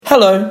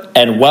Hello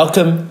and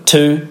welcome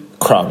to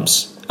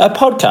Crumbs, a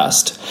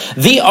podcast,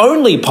 the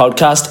only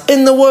podcast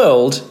in the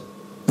world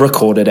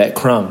recorded at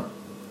Crumb.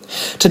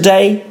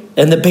 Today,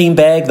 in the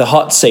beanbag, the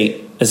hot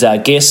seat, is our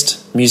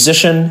guest,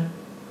 musician,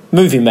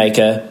 movie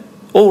maker,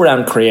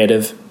 all-round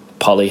creative,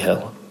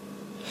 PollyHill.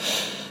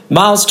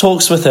 Miles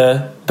talks with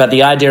her about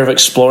the idea of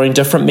exploring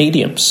different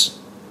mediums,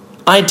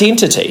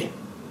 identity,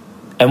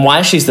 and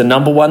why she's the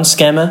number one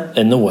scammer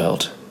in the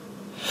world.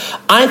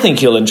 I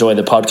think you'll enjoy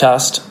the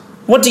podcast.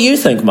 What do you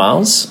think,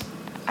 Miles?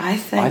 I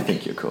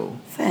think you're cool.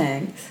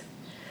 Thanks.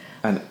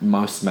 And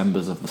most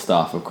members of the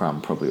staff of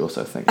Crumb probably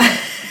also think that.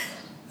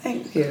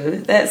 Thank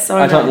you. That's so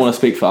I don't nice. want to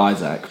speak for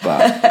Isaac,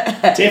 but...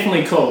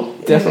 Definitely cool.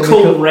 Definitely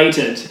cool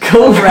rated.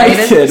 Cool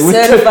rated.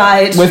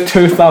 Certified. With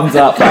two thumbs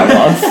up,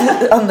 that was.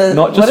 On the,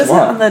 Not just what is one.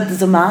 it on the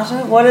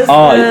Zomato? What is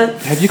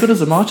Have you got a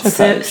Zomato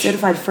page?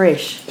 Certified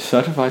fresh.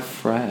 Certified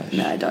fresh.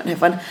 No, I don't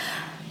have one.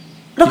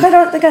 Look, I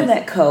don't think I'm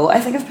that cool. I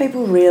think if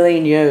people really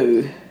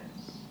knew...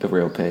 The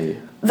real P.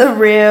 The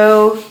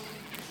real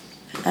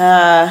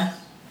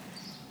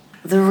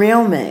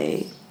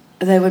me,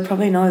 they would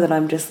probably know that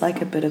I'm just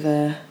like a bit of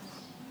a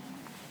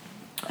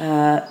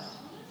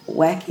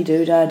wacky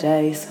doodah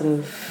day sort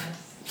of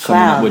Someone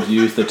clown. that would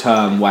use the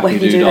term wacky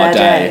doodah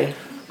day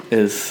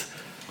is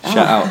shout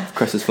out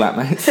Chris's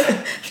flatmates.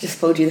 Just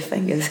pulled you the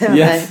fingers, haven't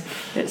Yes.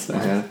 they? It's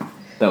nice. Yeah.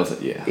 That was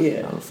it, yeah.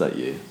 Yeah. That was that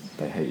you.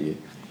 They hate you.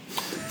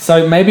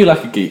 So maybe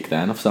like a geek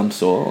then of some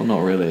sort, or not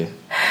really.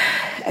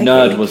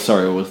 Nerd was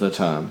the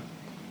term.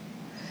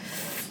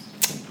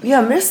 Yeah,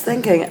 I'm just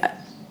thinking,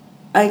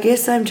 I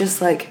guess I'm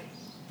just like,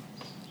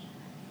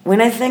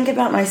 when I think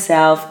about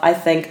myself, I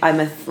think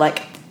I'm a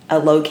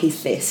low-key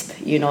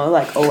thesp, you know,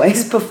 like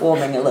always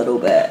performing a little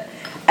bit.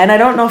 And I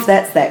don't know if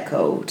that's that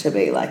cool to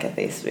be like a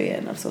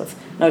thespian of sorts.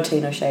 No tea,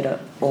 no shade at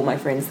all my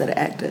friends that are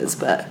actors,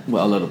 but...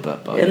 Well, a little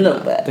bit, but... A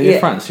little bit, They're your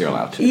friends, you're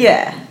allowed to.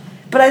 Yeah.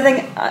 But I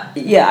think,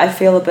 I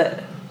feel a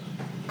bit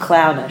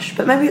clownish.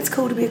 But maybe it's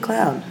cool to be a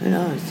clown. Who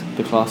knows?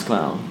 The class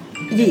clown.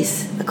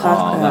 Yes, the class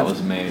clown. Oh, that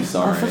was me,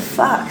 sorry. Oh, for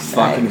fuck's sake.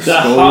 Fucking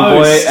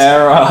schoolboy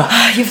era.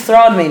 You've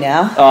thrown me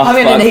now. Oh, I'm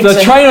gonna need the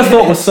to. train of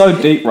thought was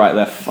so deep right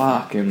there.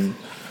 Fucking...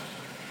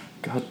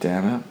 God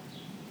damn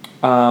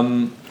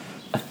it.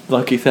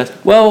 Like you said,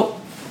 well...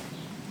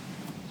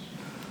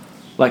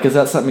 Like, is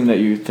that something that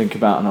you think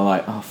about and are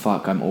like, oh,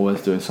 fuck, I'm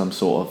always doing some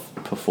sort of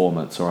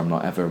performance or I'm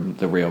not ever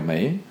the real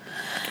me?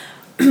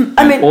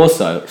 I mean...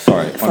 Also,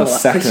 sorry, on a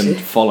second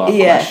follow-up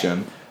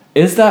question,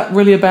 is that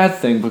really a bad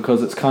thing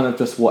because it's kind of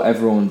just what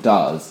everyone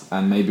does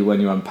and maybe when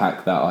you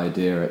unpack that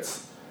idea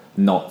it's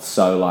not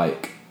so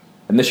like...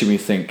 Initially when you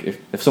think,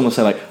 if someone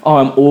say like, oh,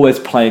 I'm always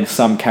playing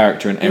some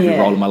character in every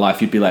role in my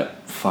life, you'd be like,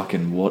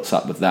 fucking what's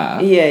up with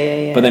that?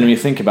 Yeah. But then when you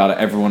think about it,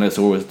 everyone is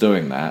always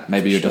doing that.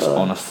 Maybe you're just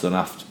honest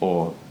enough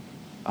or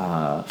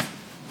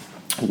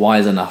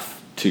wise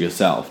enough to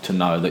yourself to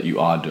know that you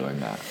are doing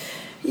that.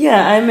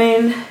 Yeah, I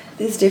mean,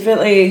 there's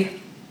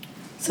definitely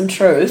some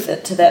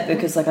truth to that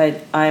because like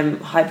I'm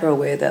hyper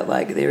aware that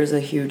like there is a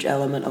huge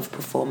element of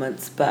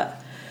performance, but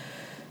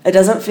it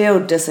doesn't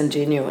feel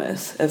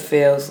disingenuous. It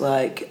feels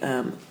like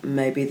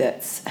maybe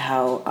that's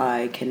how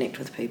I connect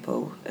with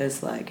people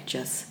is like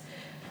just,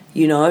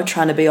 you know,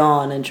 trying to be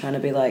on and trying to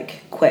be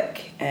like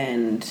quick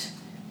and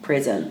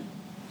present.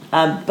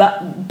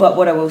 But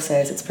what I will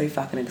say is it's pretty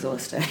fucking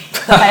exhausting.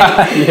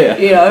 Like,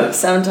 you know,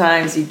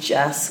 sometimes you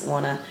just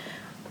want to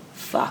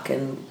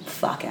fucking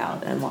fuck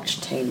out and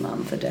watch Teen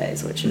Mum for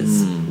days, which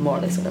is more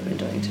or less what I've been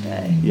doing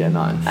today. Yeah,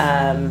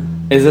 nice.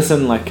 Is this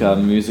in like a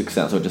music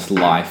sense or just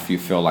life? You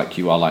feel like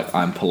you are like,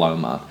 I'm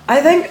Paloma? I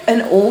think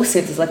in all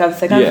senses, like I'm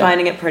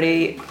finding it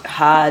pretty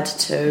hard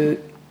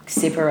to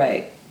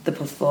separate the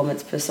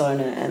performance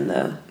persona and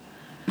the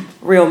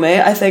real me.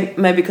 I think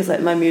maybe because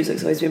like my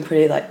music's always been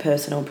pretty like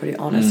personal, pretty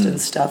honest and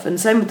stuff. And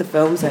same with the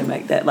films I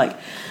make. That like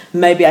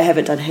maybe I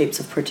haven't done heaps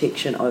of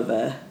protection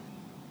over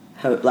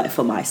like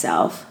for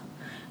myself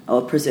or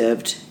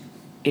preserved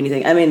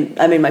anything. I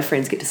mean my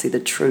friends get to see the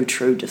true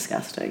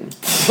disgusting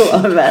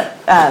Paloma,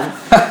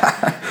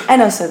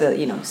 and also the,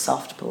 you know,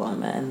 soft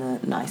Paloma and the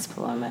nice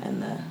Paloma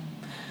and the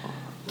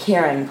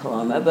caring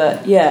Paloma.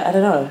 But yeah, I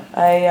don't know.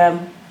 I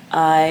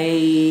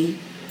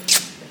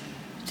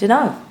don't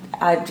know.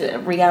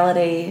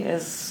 Reality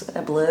is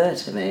a blur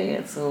to me.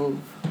 It's all...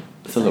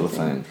 It's a little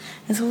thing.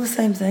 It's all the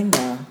same thing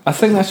now. I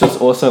think that's just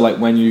also like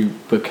when you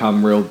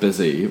become real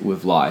busy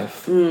with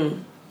life,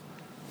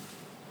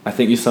 I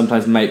think you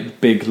sometimes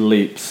make big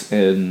leaps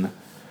in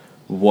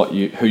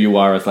who you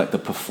are as like the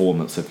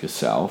performance of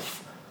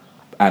yourself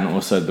and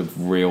also the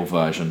real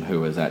version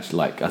who is actually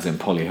like, as in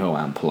PollyHill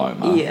and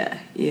Paloma. Yeah.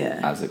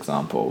 As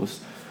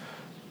examples.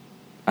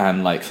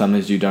 And like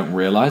sometimes you don't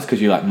realise because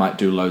you like might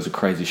do loads of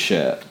crazy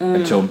shit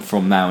until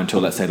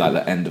let's say like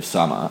the end of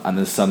summer, and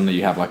then suddenly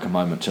you have like a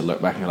moment to look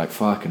back and you're like,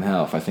 fucking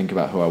hell, if I think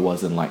about who I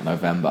was in like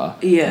November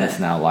and it's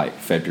now like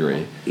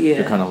February,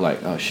 you're kind of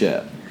like, oh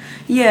shit.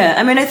 Yeah,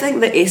 I mean I think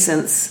the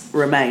essence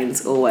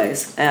remains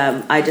always.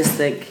 I just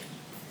think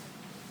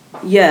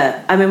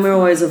I mean we're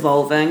always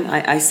evolving.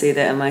 I see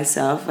that in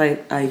myself.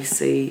 I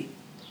see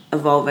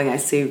evolving. I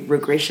see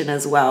regression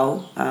as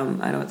well.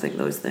 I don't think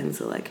those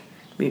things are like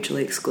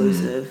mutually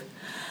exclusive.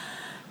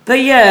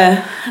 But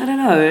yeah, I don't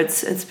know.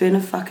 It's been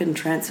a fucking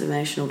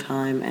transformational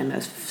time and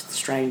a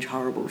strange,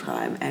 horrible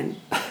time, and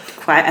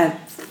quite a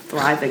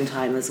thriving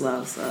time as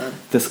well. So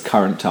this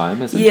current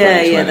time is in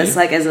 2020. This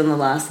like as in the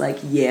last like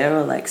year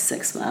or like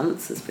 6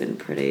 months has been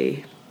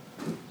pretty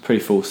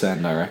full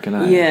send, I reckon.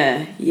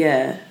 Eh?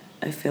 Yeah.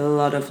 I feel a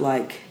lot of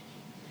like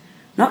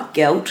not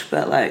guilt,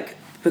 but like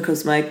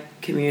because my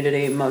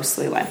community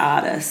mostly like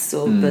artists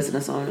or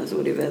business owners or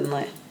whatever, and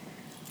like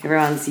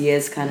everyone's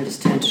years kind of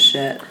just turned to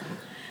shit.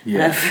 Yeah.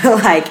 And I feel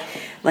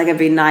like I'd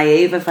be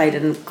naive if I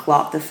didn't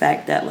clock the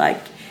fact that like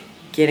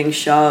getting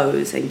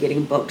shows and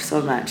getting booked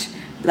so much,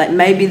 like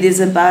maybe there's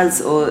a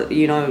buzz or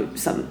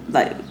some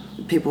like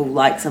people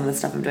like some of the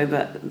stuff I'm doing,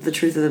 but the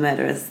truth of the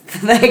matter is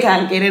they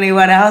can't get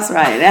anyone else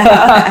right now.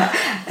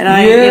 And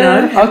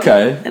I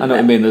okay, I know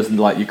what you mean. There's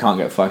like you can't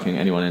get fucking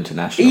anyone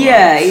international.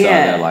 Yeah, right? So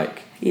yeah. They're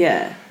like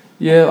yeah.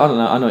 I don't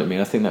know. I know what you mean.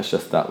 I think that's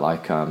just that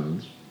like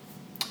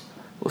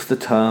what's the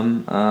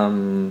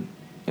term?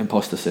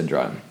 Imposter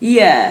syndrome.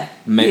 Yeah.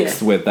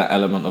 Mixed with that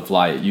element of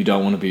like you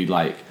don't want to be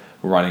like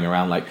running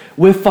around like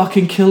we're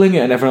fucking killing it,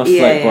 and everyone else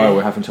is like, bro,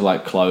 we're having to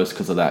like close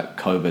because of that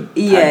COVID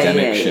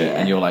pandemic shit,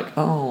 and you're like,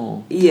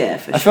 oh, yeah,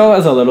 for sure. I feel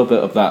there's a little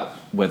bit of that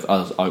with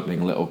us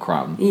opening Little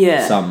Crumb.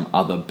 Yeah, some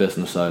other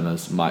business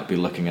owners might be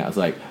looking at as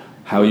like,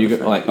 how are you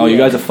like? Oh, you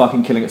guys are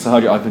fucking killing it. So how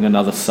are you opening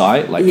another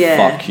site? Like,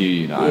 fuck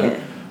you,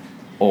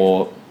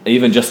 or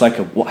even just like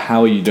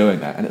how are you doing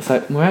that? And it's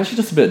like, we're actually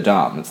just a bit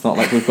dumb. It's not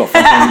like we've got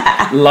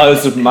fucking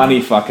loads of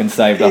money fucking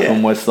saved up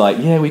and we're just like,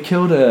 yeah, we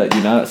killed it,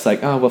 It's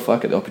like, oh, well,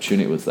 fuck it, the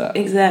opportunity was there.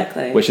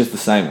 Exactly. Which is the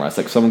same, right? It's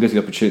like someone gives you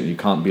the opportunity, you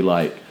can't be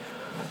like,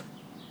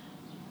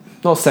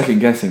 not second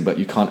guessing, but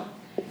you can't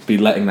be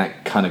letting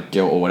that kind of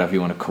guilt or whatever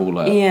you want to call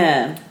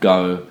it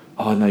go,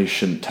 oh, no, you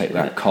shouldn't take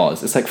that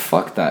cause. It's like,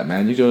 fuck that,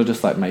 man. You gotta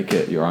just like make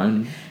it your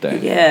own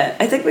thing. Yeah,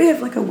 I think we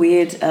have like a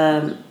weird,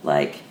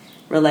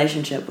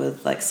 relationship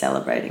with like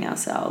celebrating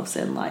ourselves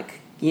and like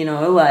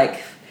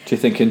like, do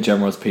you think in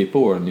general as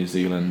people or in New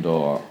Zealand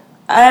or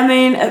I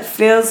mean it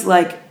feels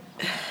like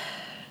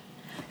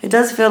it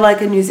does feel like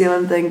a New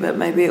Zealand thing, but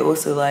maybe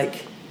also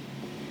like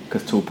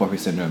because tall poppy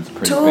syndrome is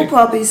pretty tall big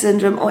poppy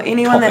syndrome or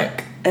anyone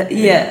topic.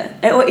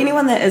 Or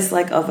anyone that is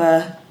like of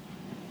a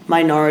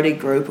minority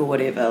group or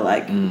whatever,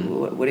 like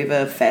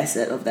whatever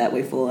facet of that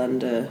we fall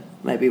under.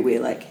 Maybe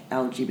we're like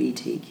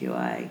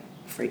LGBTQI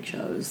freak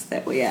shows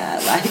that we are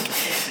like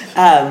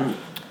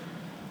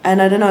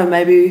and I don't know,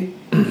 maybe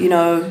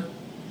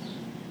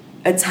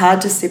it's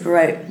hard to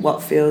separate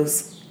what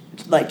feels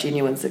like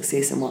genuine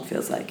success and what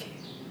feels like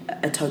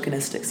a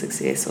tokenistic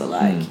success or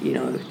like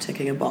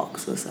ticking a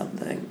box or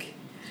something.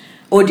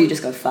 Or do you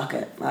just go fuck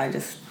it, I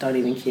just don't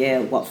even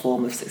care what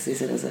form of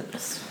success it is,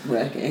 it's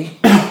working.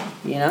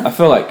 I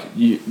feel like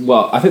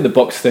I think the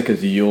box tick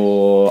is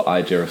your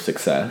idea of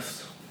success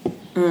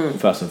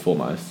first and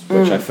foremost,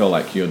 which I feel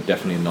like you're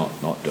definitely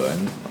not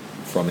doing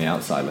from the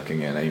outside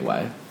looking in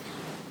anyway.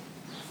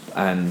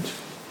 And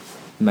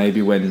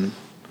maybe when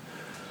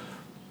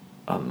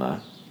I don't know,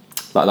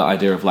 like that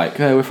idea of like,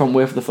 hey, we're for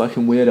the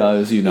fucking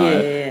weirdos,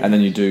 and then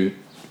you do.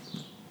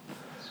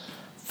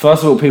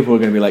 First of all, people are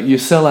going to be like, you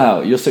sell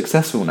out, you're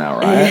successful now,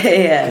 right?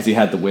 Yeah. Because you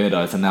had the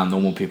weirdos and now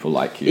normal people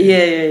like you.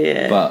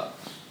 Yeah. But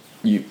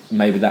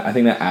I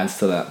think that adds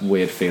to that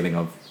weird feeling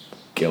of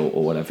guilt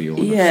or whatever you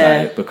want to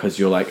say, because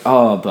you're like,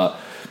 oh, but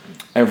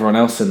everyone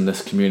else in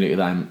this community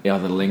that I'm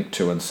either linked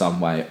to in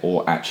some way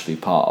or actually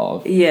part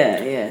of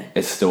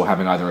is still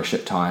having either a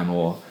shit time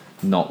or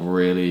not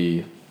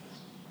really.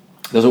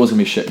 There's always going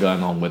to be shit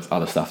going on with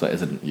other stuff that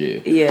isn't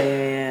you.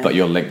 Yeah. But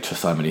you're linked to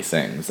so many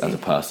things as a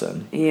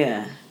person.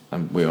 Yeah.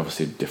 And we're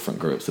obviously different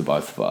groups of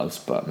both of us,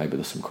 but maybe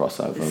there's some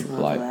crossover. There's some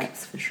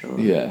overlaps for sure.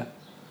 Yeah.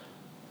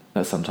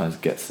 That sometimes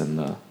gets in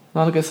the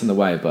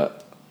way,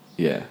 but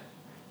yeah.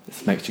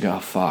 It makes you go, oh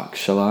fuck,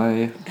 shall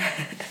I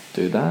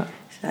do that?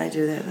 Should I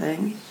do that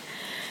thing?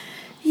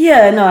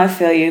 Yeah, no, I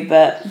feel you,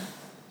 but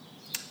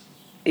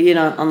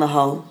on the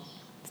whole,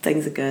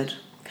 things are good.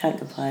 Can't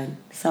complain.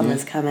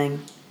 Summer's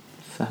coming.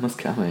 Summer's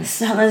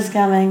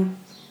coming.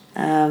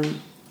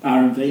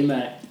 R&B,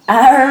 mate.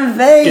 R&B.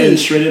 Getting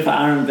shredded for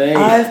R&B.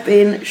 I've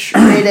been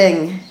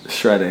shredding.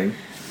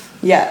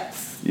 Yeah.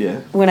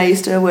 Yeah. When I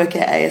used to work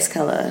at AS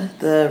Colour,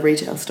 the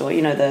retail store,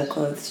 the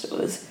clothes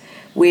stores,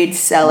 we'd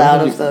sell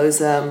out of those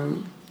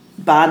those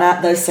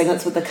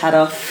singlets with the cut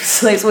off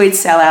sleeves. We'd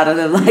sell out of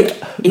them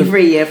like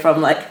every year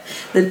from like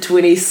the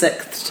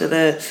 26th to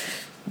the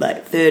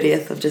like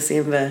 30th of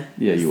December.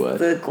 Yeah, you were.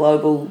 The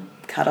global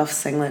cut off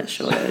singlet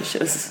shortage.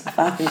 It was a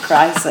fucking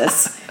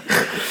crisis.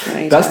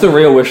 That's the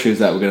real issues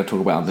that we're going to talk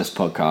about on this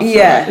podcast.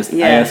 Yeah, right? It's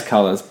AS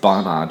Colour's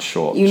Barnard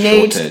shortage. You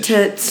need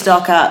to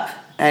stock up,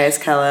 AS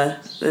Colour.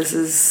 This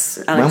is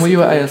unacceptable. When were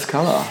you at AS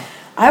Colour?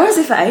 I was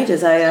there for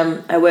ages.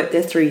 I worked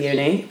there through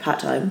uni,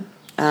 part-time.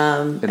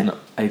 In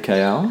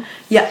AKL?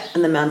 Yeah,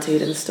 in the Mount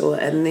Eden store.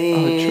 And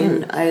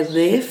then I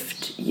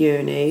left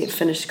uni,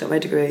 got my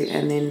degree,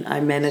 and then I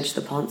managed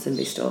the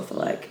Ponsonby store for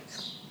like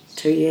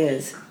 2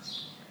 years.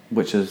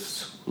 which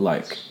is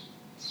like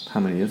how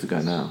many years ago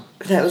now?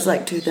 That was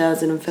like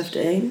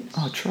 2015.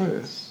 Oh,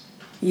 true.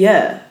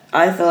 Yeah,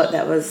 I thought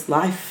that was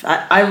life.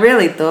 I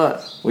really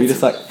thought. Were you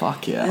just like,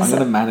 fuck yeah, I'm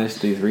gonna manage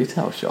these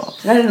retail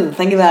shops? I didn't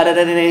think about it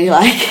in any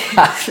like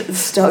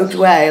stoked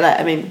way. Like,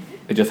 I mean,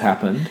 it just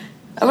happened.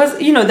 I was,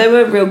 they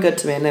were real good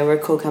to me and they were a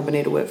cool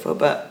company to work for.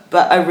 But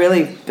I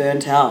really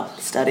burnt out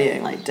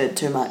studying. Like, did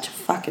too much.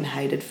 Fucking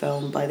hated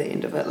film by the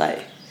end of it.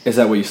 Like, is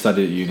that what you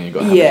studied at uni? You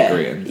got a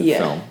degree in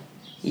film.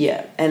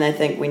 Yeah, and I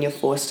think when you're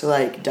forced to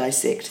like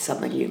dissect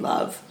something you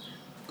love,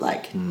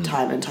 like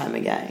time and time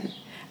again,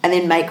 and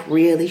then make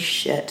really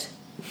shit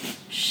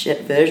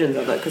versions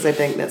of it, because I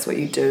think that's what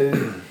you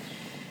do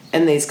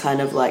in these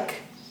kind of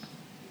like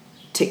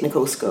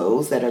technical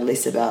schools that are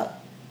less about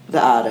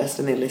the artist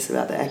and they're less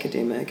about the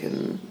academic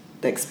and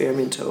the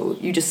experimental.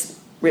 You just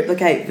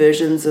replicate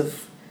versions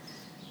of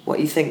what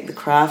you think the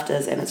craft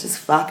is, and it's just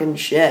fucking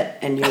shit,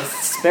 and your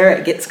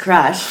spirit gets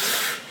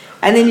crushed.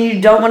 And then you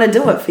don't want to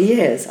do it for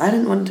years. I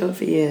didn't want to do it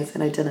for years,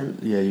 and I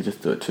didn't. Yeah, you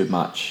just do it too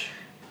much.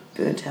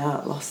 Burnt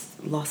out,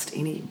 lost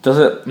any. Does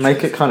it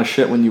make it kind of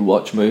shit when you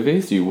watch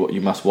movies?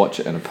 You must watch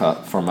it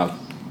from a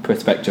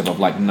perspective of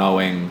like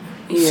knowing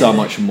so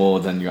much more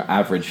than your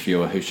average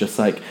viewer who's just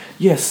like,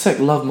 yeah, sick,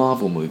 love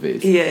Marvel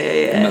movies. Yeah.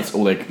 And that's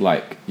all they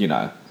like,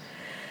 Maybe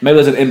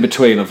there's an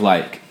in-between of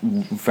like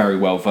very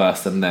well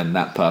versed and then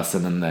that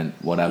person and then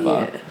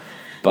whatever. Yeah.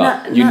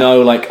 But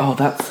like, oh,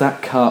 that's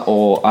that cut,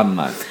 or I don't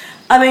know.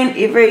 I mean,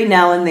 every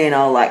now and then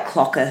I'll like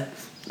clock a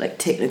like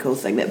technical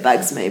thing that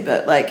bugs me,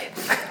 but like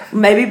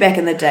maybe back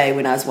in the day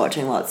when I was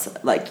watching lots,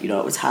 like, it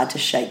was hard to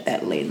shake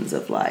that lens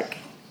of like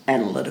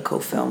analytical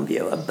film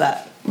viewer.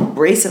 But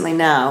recently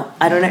now,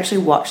 I don't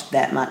actually watch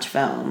that much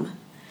film,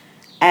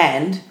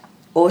 and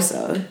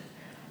also,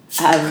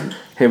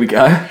 here we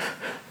go.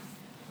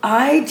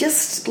 I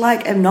just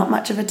like am not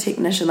much of a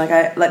technician.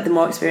 Like the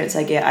more experience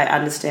I get, I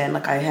understand.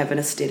 Like, I have an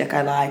aesthetic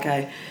I like.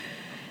 I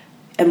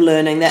am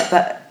learning that,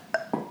 but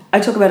I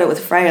talk about it with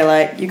Freya,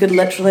 like, you could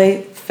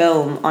literally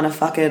film on a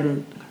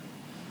fucking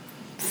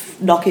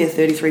Nokia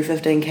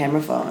 3315 camera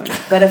phone.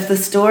 But if the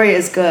story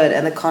is good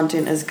and the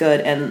content is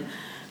good and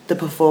the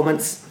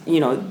performance,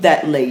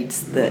 that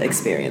leads the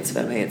experience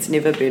for me. It's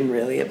never been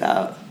really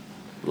about,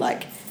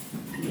 like,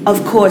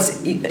 of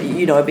course,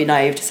 it'd be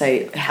naive to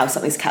say how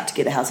something's cut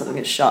together, how something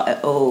is shot.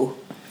 It all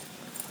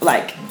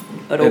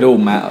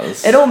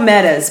matters. It all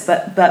matters,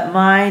 but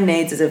my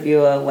needs as a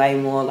viewer are way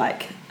more,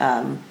 like,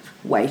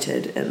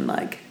 weighted in,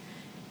 like,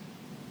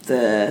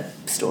 the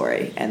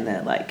story and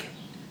the like,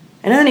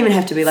 and it doesn't even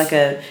have to be like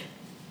a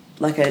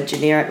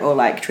generic or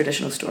like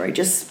traditional story,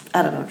 just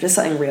I don't know, just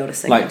something real to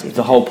sink into. Like,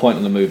 the whole point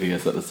of the movie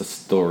is that there's a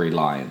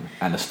storyline,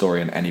 and a story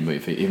in any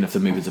movie, even if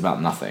the movie's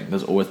about nothing,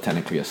 there's always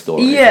technically a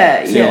story.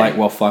 You're like,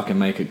 well, fucking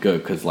make it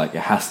good, because like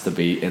it has to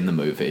be in the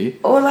movie,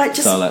 or like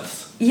just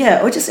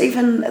or just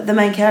even the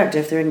main character,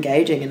 if they're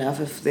engaging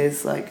enough, if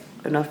there's like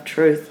enough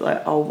truth,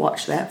 like I'll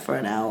watch that for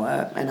an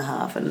hour and a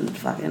half and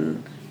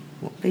fucking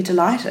be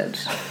delighted,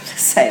 to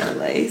say the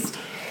least.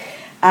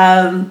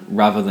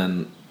 Rather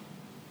than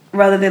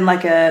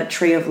like a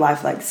tree of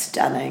life, like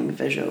stunning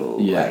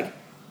visual. Like,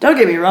 don't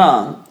get me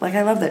wrong, like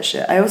I love that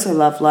shit. I also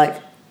love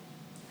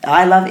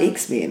I love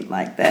X-Men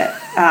like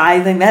that.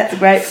 I think that's a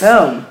great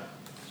film.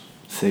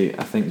 See,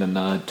 I think the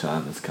nerd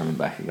term is coming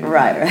back again.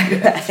 Right.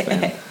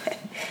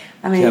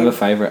 I mean, do you have a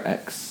favourite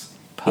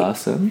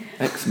X-person?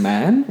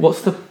 X-Man?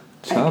 What's the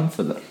term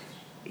for that?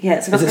 Yeah,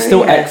 is it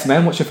still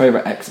X-Men? What's your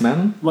favourite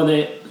X-Men? Well,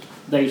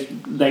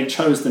 they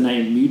chose the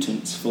name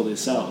mutants for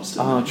themselves.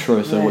 Oh,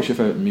 true. So what's your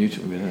favourite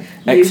mutant movie?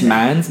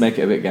 X-Mans, make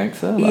it a bit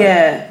gangster. Like.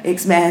 Yeah,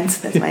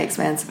 X-Mans. That's my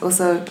X-Mans.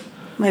 Also,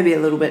 maybe a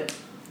little bit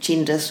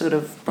gender sort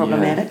of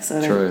problematic. Yeah,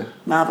 so true.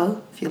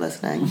 Marvel, if you're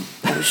listening,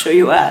 I'm sure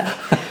you are.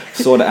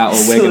 Sort it out,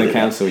 or we're going to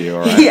cancel you.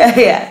 All right.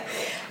 Yeah.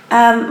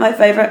 My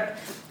favourite,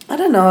 I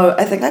don't know.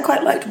 I think I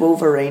quite liked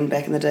Wolverine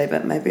back in the day,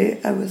 but maybe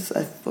I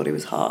thought he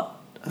was hot.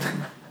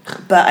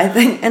 But I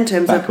think in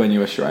terms back when you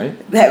were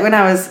straight. Back when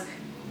I was.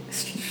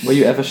 Were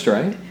you ever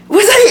straight?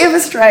 Was I ever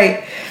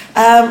straight?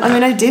 I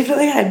mean, I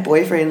definitely had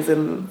boyfriends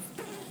and,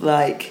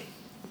 like,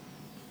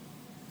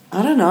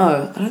 I don't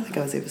know. I don't think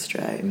I was ever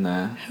straight.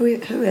 Nah. Who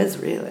is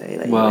really?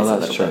 Like, well,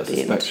 that's true. It's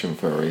a spectrum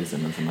for a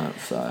reason, isn't it?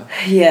 So.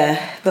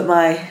 Yeah, but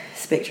my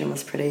spectrum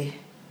was pretty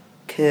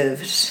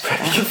curved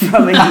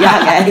from a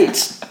young age,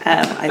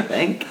 I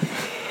think.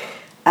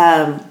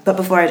 But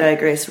before I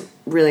digress,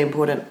 really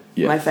important.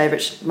 Yeah. My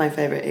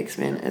favorite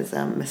X-Men is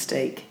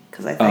Mystique.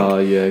 Because I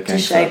think to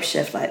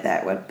shapeshift like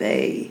that would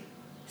be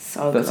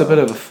so That's cool. a bit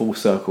of a full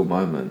circle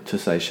moment to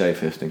say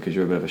shapeshifting, because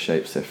you're a bit of a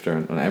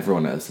shapeshifter, and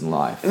everyone is in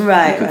life.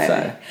 Right, you could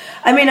say.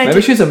 I mean, maybe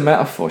she's a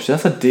metaphor.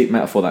 That's a deep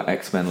metaphor that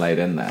X-Men laid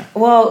in there.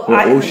 Well, we're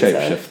all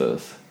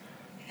shapeshifters. So.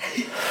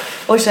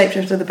 Or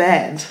shapeshifter the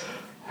band.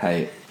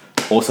 Hey,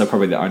 also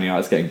probably the only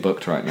artist getting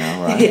booked right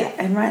now, right? Yeah,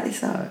 and rightly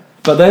so.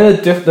 But there's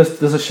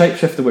a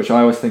Shapeshifter, which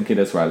I always think it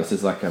is, right? This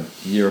is like a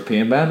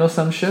European band or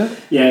some shit?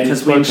 Yeah,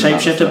 because when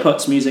Shapeshifter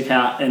puts music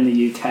out in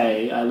the UK,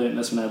 I learned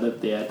this when I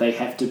lived there, they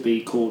have to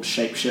be called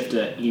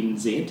Shapeshifter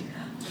NZ.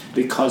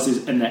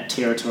 because in that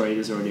territory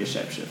there's already a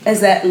shapeshifter.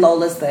 Is that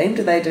Lola's theme?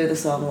 Do they do the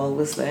song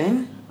Lola's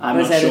theme? I'm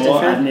not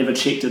sure. I've never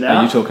checked it out.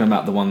 Are you talking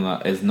about the one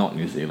that is not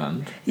New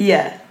Zealand?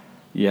 Yeah.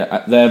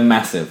 Yeah, they're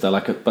massive. They're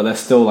but they're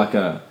still like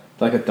a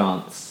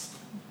dance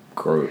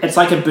group. It's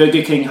like a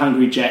Burger King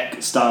Hungry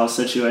Jack style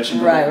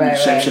situation. Right.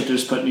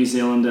 Shapeshifters put New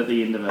Zealand at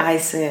the end of it. I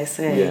see.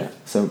 Yeah.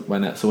 So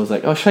when it's always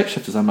like, oh,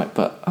 shapeshifters, I'm like,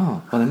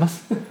 they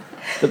must.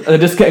 They're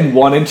just getting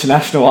one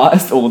international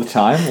artist all the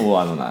time, or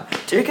I don't know.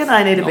 Do you reckon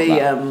I need to be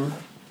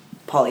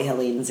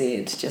PollyHill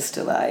NZ just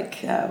to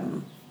like?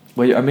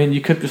 Well, I mean,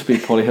 you could just be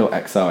PollyHill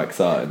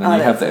XOXO, and then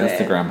you have the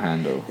Instagram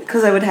handle.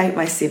 Because I would hate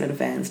my 7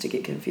 fans to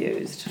get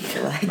confused.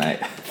 Like,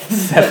 mate,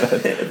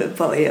 7. the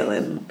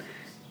PollyHill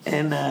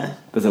and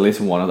there's at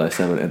least one of those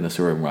 7 in this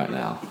room right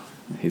now.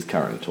 He's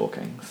currently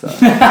talking. So.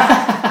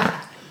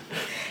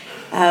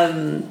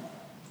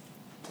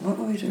 What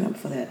were we doing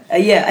before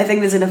that? Yeah, I think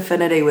there's an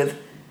affinity with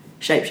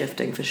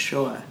shapeshifting for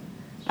sure.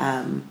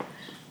 I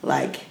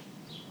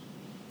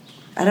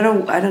don't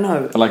know. I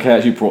like how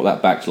you brought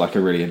that back to like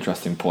a really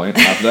interesting point.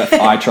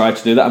 I tried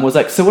to do that and was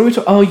like, so what are we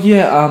talking? Oh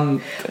yeah,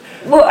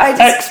 well,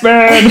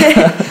 X-Men.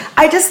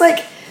 I just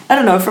like, I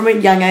don't know. From a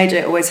young age,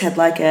 I always had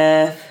like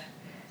a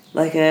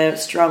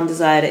strong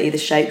desire to either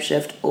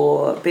shapeshift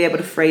or be able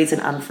to freeze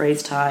and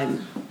unfreeze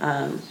time.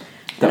 That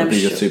would be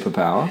your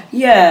superpower.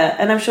 Yeah,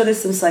 and I'm sure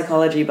there's some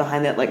psychology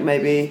behind that. Like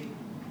maybe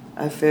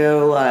I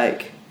feel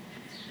like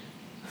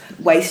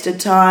wasted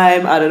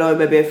time. I don't know.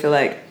 Maybe I feel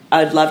like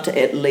I'd love to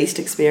at least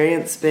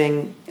experience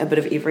being a bit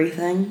of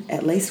everything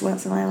at least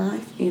once in my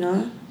life, you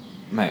know?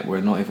 Mate, we're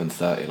not even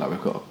 30, like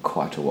we've got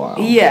quite a while.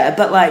 Yeah,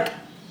 but like,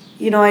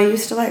 you know, I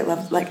used to like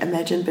love, like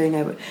imagine being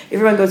able,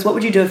 everyone goes, what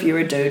would you do if you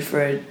were a dude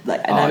for a, like,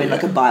 and I mean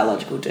like a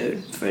biological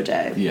dude for a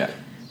day? Yeah.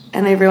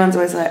 And everyone's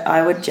always like,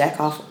 I would jack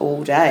off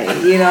all day,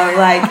 you know,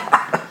 like,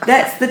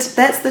 that's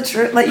the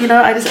truth, like, you know,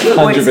 I just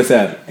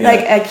 100%. Yeah.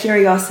 Like a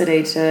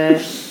curiosity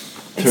to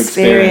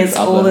experience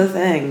all the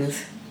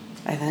things,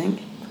 I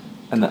think.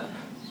 And that,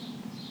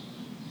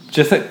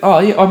 just like,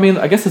 I mean,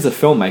 I guess as a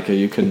filmmaker,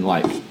 you can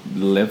like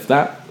live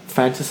that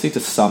fantasy to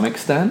some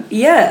extent.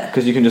 Yeah.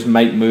 Because you can just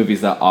make movies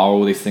that are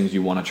all these things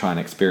you want to try and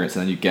experience,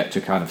 and then you get to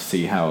kind of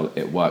see how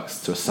it works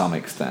to some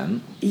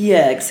extent.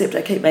 Yeah, except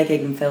I keep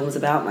making films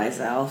about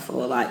myself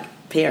or like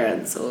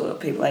parents or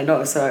people I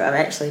know, so I'm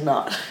actually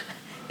not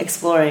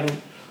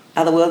exploring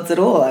other worlds at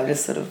all. I'm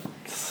just sort of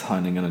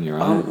honing in on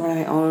your own.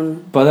 Right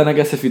on. But then I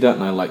guess if you don't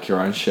know like your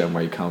own shit and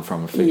where you come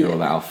from and figure all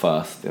that out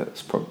first,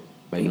 it's probably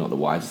maybe not the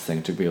wisest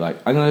thing to be like,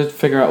 I'm going to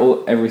figure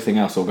out everything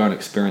else or go and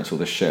experience all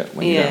this shit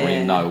when you don't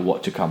really know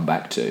what to come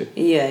back to.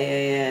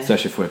 Yeah.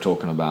 Especially if we're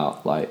talking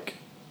about like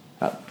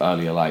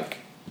earlier, like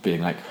being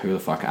like, who the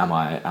fuck am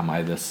I? Am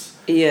I this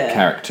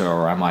character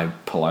or am I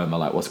Paloma?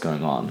 Like, what's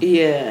going on?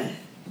 Yeah,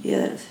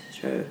 that's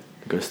true.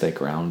 You've got to stay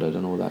grounded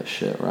and all that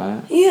shit,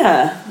 right?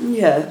 Yeah.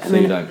 So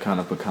you don't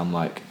kind of become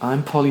like,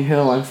 I'm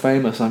PollyHill, I'm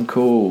famous, I'm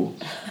cool.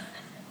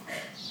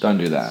 Don't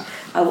do that.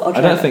 I'll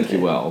I don't think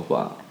you will,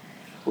 but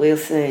we'll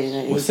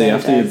see. We'll see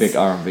after your big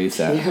R&B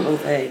set. Terrible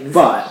things.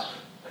 But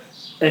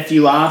if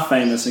you are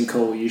famous and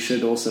cool, you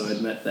should also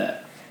admit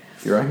that.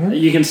 You reckon?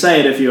 You can say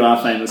it if you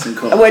are famous and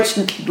cool. Which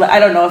I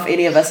don't know if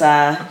any of us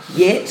are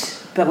yet.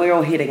 But we're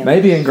all heading in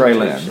maybe in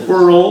Greyland.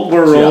 We're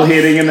all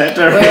heading in that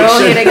direction. We're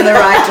all heading in the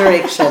right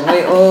direction.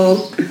 We're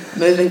all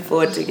moving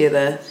forward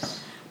together.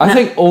 I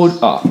think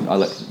I'll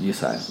let you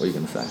say. What are you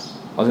going to say?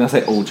 I was going to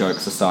say, all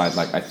jokes aside,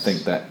 like I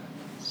think that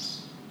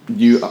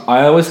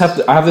I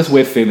have this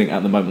weird feeling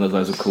at the moment there's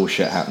loads of cool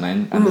shit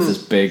happening, and there's this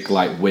big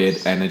like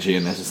weird energy,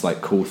 and there's this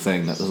like cool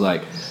thing that there's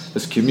like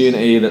this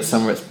community that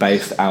some of it's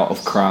based out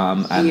of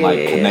Crum and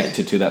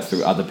connected to that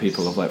through other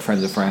people of like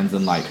friends of friends,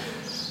 and like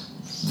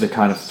the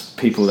kind of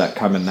people that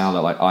come in now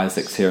that like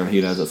Isaac's here and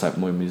he knows it's like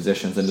more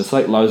musicians and just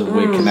like loads of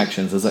weird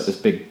connections. There's like this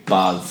big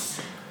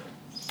buzz,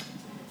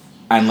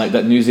 and like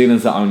that New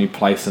Zealand's the only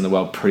place in the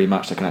world pretty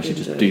much that can actually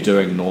just be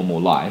doing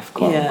normal life,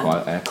 quote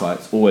unquote, air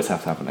quotes. Always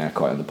have to have an air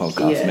quote in the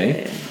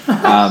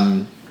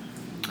podcast,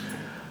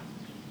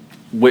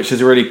 which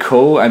is really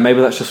cool. And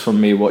maybe that's just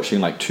from me watching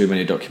like too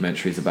many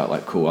documentaries about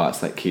like cool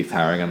artists like Keith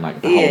Haring and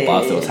like the whole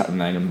buzz that was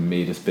happening, and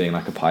me just being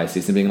like a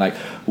Pisces and being like,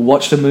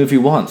 watch the movie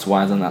once,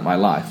 why isn't that my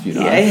life, you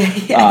know?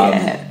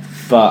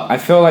 But I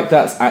feel like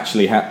that's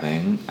actually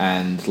happening,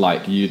 and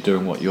like you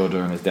doing what you're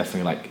doing is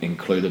definitely like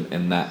included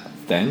in that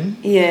thing.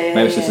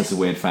 Maybe it's just this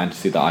weird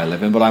fantasy that I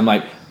live in, but I'm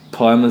like,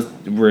 Paloma's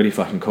really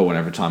fucking cool, and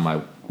every time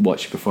I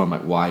watch you perform, I'm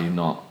like, why are you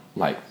not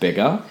like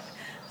bigger?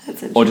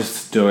 Or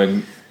just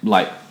doing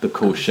like the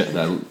cool shit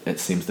that it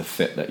seems to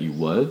fit that you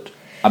would,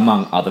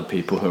 among other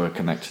people who are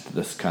connected to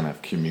this kind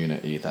of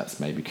community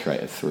that's maybe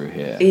created through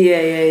here.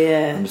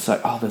 I'm just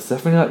like, there's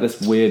definitely like this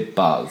weird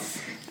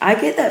buzz. I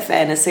get that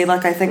fantasy.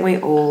 Like, I think we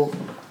all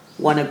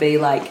want to be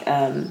like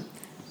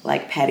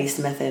Patti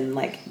Smith and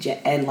like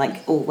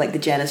all like the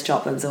Janis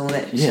Joplins and all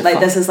that. Like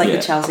this is like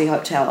the Chelsea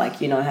Hotel. Like,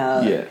 you know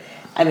how.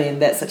 I mean,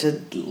 that's such a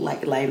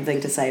like lame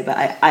thing to say, but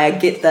I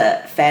get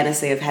the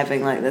fantasy of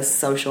having like this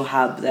social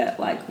hub that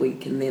like we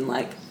can then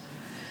like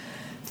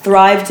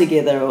thrive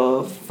together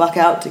or fuck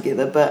out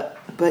together. But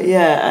But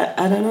yeah,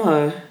 I don't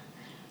know.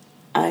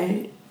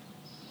 I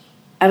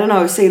don't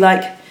know. See,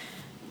 like,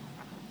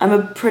 I'm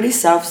a pretty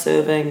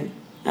self-serving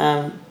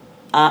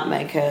art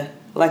maker.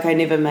 Like, I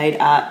never made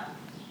art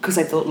because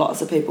I thought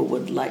lots of people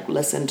would, like,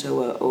 listen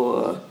to it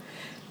or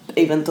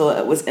even thought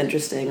it was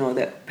interesting or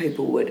that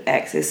people would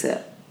access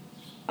it.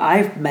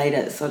 I've made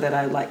it so that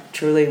I, like,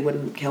 truly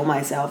wouldn't kill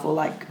myself or,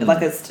 like,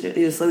 it's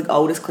the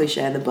oldest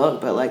cliche in the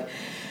book, but,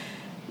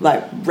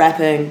 like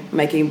rapping,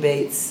 making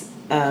beats,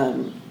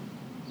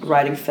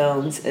 writing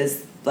films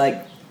is,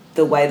 like,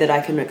 the way that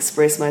I can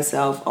express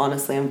myself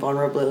honestly and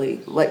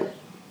vulnerably, like,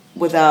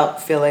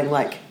 without feeling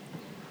like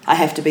I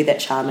have to be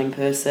that charming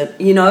person,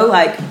 you know,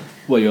 like...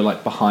 Well, you're,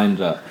 like, behind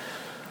it.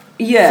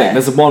 Yeah. Thing.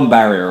 There's one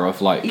barrier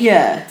of, like...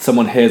 Yeah.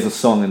 Someone hears a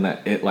song and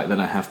that it, like, they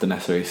don't have to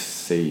necessarily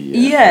see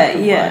it.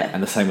 Yeah, right?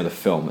 And the same with the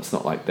film. It's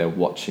not like they're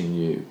watching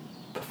you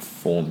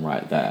perform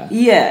right there.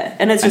 Yeah.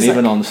 And it's just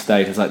even like, on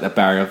stage, there's, like, that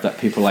barrier of that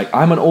people are like,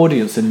 I'm an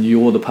audience and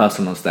you're the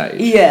person on stage.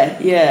 Yeah,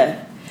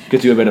 yeah.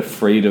 Gives you a bit of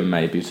freedom,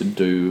 maybe, to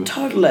do...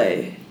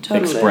 Totally.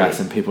 Express,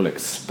 and people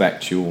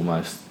expect you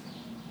almost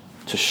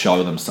to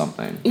show them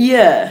something.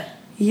 Yeah,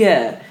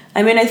 yeah.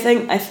 I mean, I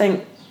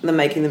think the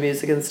making the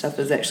music and stuff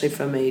is actually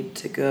for me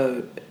to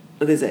go...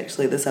 There's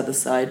actually this other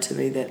side to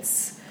me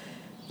that's,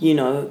 you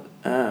know,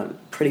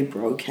 pretty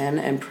broken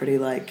and pretty,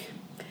 like,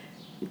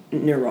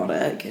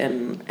 neurotic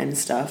and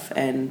stuff.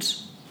 And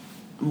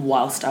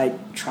whilst I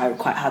try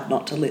quite hard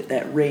not to let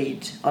that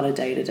read on a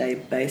day-to-day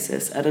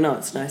basis, I don't know,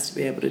 it's nice to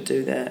be able to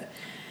do that.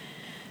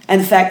 And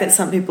the fact that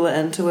some people are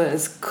into it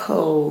is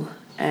cool,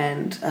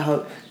 and I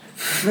hope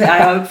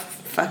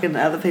fucking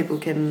other people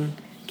can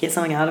get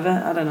something out of it.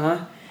 I don't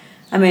know.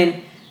 I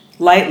mean,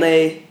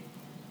 lately,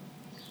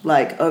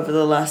 like, over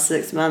the last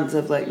 6 months,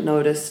 I've, like,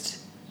 noticed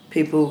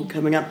people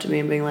coming up to me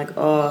and being like,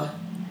 oh,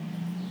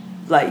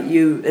 like,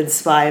 you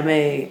inspire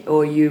me,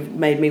 or you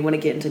made me want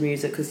to get into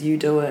music because you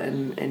do it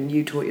and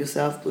you taught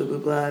yourself, blah, blah,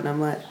 blah. And I'm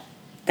like,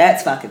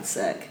 that's fucking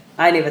sick.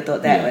 I never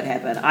thought that would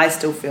happen. I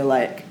still feel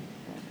like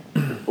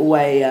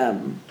way,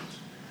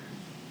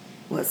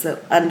 what's it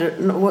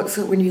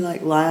when you,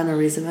 like, lie on a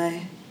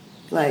resume?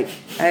 Like,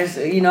 I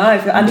feel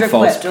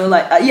under-equipped or,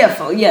 like,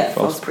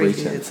 false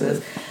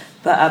pretenses.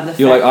 But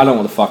you're like, I don't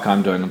know what the fuck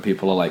I'm doing, and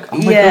people are like, oh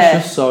my gosh,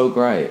 you're so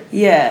great.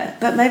 Yeah,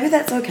 but maybe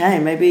that's okay.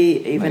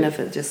 Maybe even if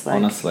it just, like,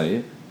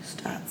 honestly,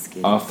 starts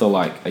getting... After,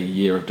 like, a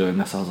year of doing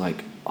this, I was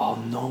like, oh,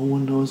 no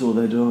one knows what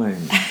they're doing.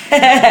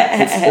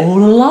 It's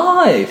all a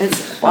lie.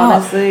 It's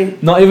honestly...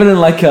 Not even in,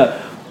 like,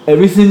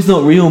 everything's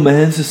not real,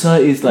 man.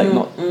 Society's, like,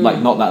 not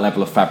that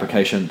level of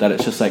fabrication, that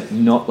it's just, like,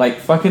 not, like,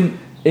 fucking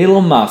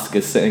Elon Musk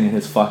is sitting in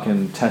his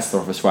fucking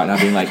Tesla office right now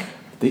being like,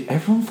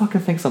 everyone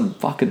fucking thinks I'm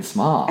fucking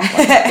smart.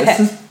 Like, this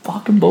is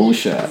fucking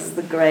bullshit. This is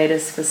the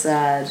greatest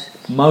facade.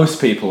 Most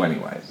people,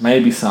 anyway.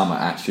 Maybe some are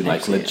actually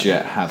like,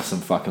 legit have some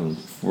fucking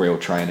real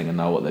training and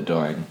know what they're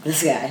doing.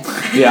 This guy.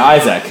 Yeah,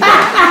 Isaac. This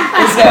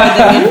guy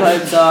with the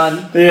headphones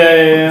on.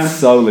 Yeah.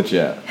 So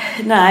legit.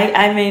 No,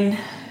 I mean,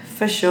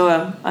 for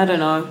sure. I don't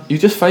know. You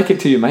just fake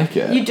it till you make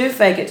it. You do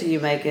fake it till you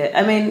make it.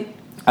 I mean...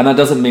 And that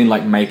doesn't mean,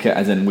 like, make it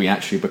as in we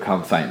actually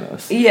become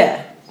famous.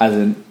 Yeah. As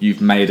in,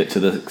 you've made it to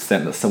the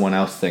extent that someone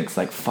else thinks,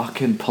 like,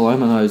 fucking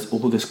Paloma knows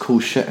all this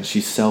cool shit and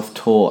she's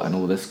self-taught and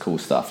all this cool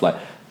stuff. Like,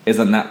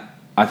 isn't that...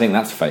 I think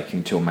that's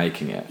faking till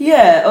making it.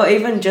 Yeah, or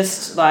even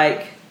just,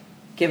 like,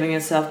 giving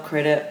yourself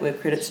credit where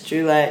credit's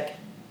due. Like,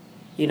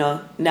 you know,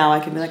 now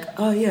I can be like,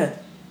 oh, yeah,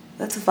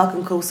 that's a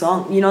fucking cool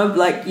song. You know,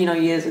 like, you know,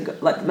 years ago...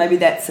 Like, maybe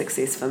that's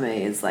success for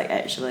me, is, like,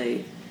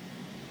 actually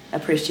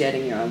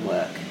appreciating your own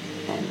work.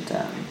 And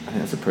I think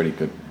that's a pretty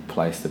good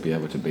place to be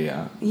able to be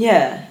at.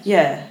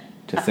 Yeah.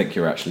 To think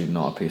you're actually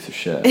not a piece of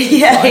shit.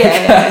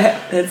 Yeah.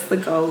 That's the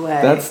goal, way.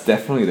 That's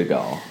definitely the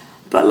goal.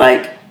 But,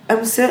 like,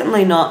 I'm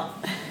certainly not,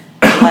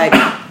 like,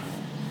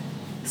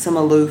 some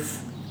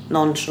aloof,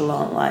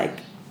 nonchalant, like,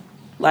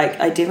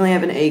 I definitely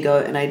have an ego,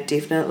 and I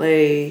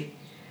definitely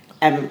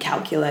am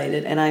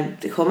calculated, and I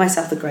call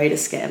myself the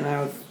greatest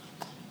scammer of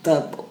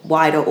the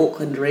wider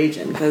Auckland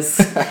region, because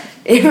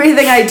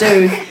everything I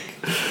do...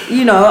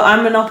 You know,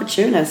 I'm an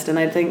opportunist, and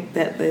I think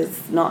that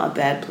that's not a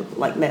bad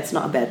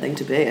thing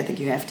to be. I think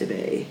you have to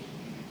be.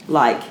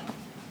 Like,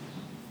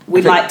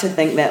 we like to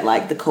think that,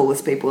 like, the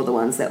coolest people are the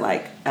ones that,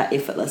 like, are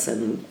effortless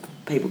and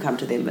people come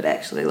to them, but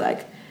actually,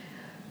 like,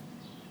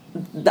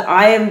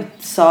 I am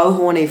so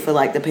horny for,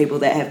 like, the people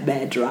that have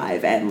mad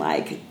drive and,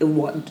 like,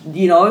 what,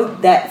 you know,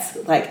 that's,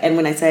 like, and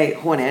when I say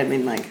horny, I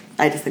mean, like,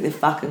 I just think they're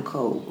fucking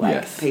cool.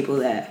 Like, people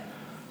that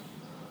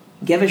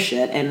give a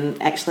shit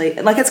and actually,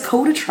 like, it's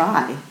cool to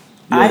try.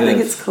 Yeah, I think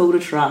it's cool to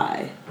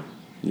try.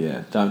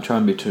 Yeah, don't try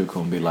and be too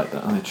cool and be like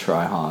that. I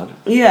try hard.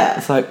 Yeah.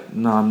 It's like,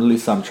 no, at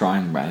least I'm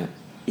trying, right?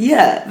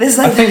 Yeah. There's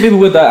like... I think people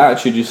with that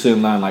attitude, you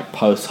soon learn, like,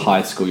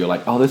 post-high school, you're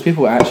like, oh, those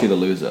people are actually the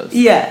losers.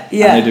 Yeah.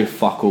 And they do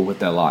fuck all with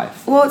their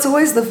life. Well, it's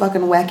always the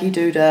fucking wacky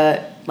dude,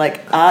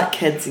 like, art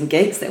kids and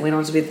geeks that went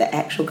on to be the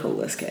actual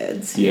coolest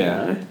kids. Yeah.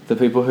 You know? The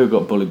people who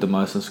got bullied the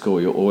most in school,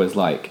 you'll always,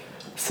 like,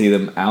 see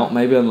them out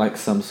maybe on, like,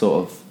 some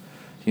sort of,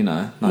 you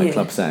know,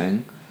 nightclub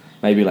setting.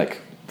 Maybe,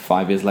 like,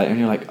 5 years later and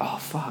you're like, oh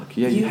fuck,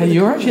 yeah,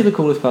 you're actually the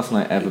coolest person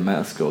I ever met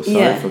at school.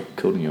 Sorry for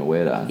calling you a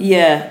weirdo.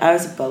 Yeah, I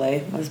was a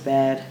bully. I was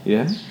bad.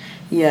 Yeah?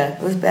 Yeah,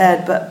 it was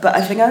bad, but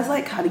I think I was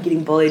like kind of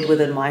getting bullied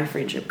within my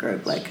friendship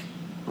group. Like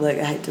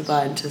I hate to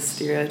buy into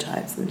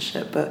stereotypes and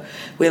shit, but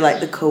we're like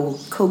the cool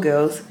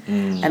girls,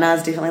 and I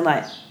was definitely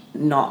like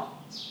not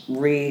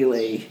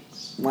really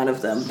one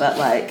of them, but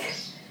like,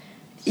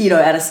 you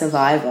know, out of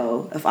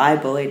survival, if I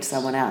bullied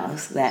someone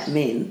else, that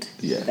meant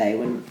they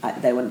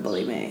wouldn't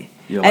bully me.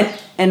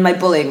 And my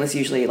bullying was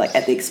usually like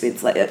at the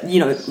expense, like, you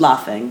know,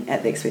 laughing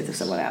at the expense of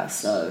someone else.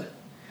 So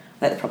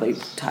that probably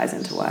ties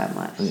into why I'm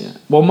like... Yeah.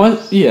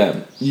 Well,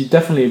 you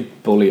definitely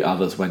bully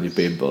others when you're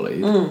being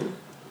bullied.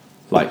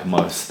 Like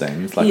most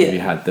things. Like if you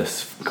had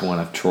this kind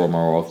of trauma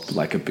or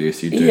like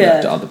abuse, you do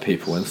that to other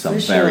people in some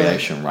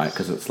variation, right?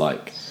 Because it's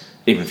like,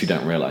 even if you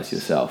don't realise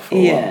yourself.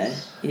 Yeah.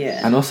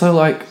 And also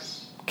like,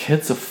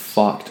 kids are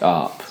fucked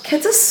up.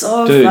 Kids are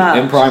so dude, fucked.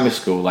 In primary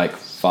school, like,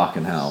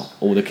 fucking hell.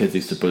 All the kids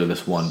used to bully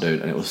this one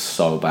dude, and it was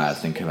so bad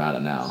thinking about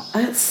it now.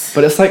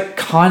 But it's like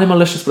kind of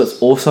malicious, but it's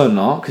also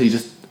not,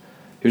 because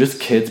you're just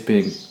kids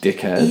being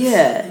dickheads.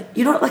 Yeah,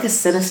 you're not like a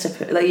sinister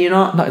person. Like, you're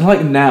not...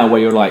 Like now,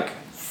 where you're like,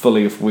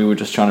 fully, if we were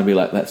just trying to be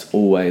like, let's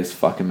always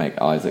fucking make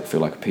Isaac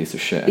feel like a piece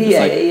of shit. And just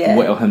like,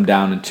 whittle him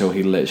down until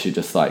he literally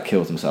just like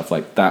kills himself.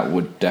 Like, that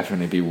would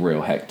definitely be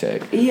real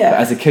hectic. Yeah. But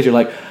as a kid, you're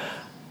like,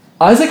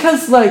 Isaac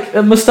has like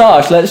a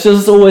moustache, let's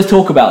just always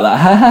talk about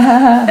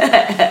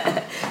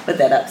that. Would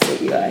that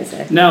upset you,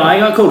 Isaac? No, I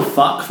got called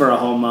fuck for a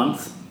whole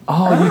month.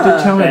 Oh, you did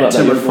tell me about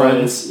that. Your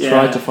friends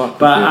tried to fuck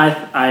but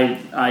with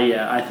you.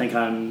 I think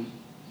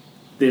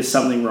there's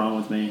something wrong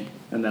with me,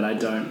 and that I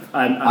don't.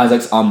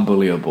 Isaac's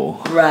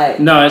unbullyable. Right.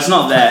 No, it's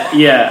not that.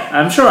 Yeah,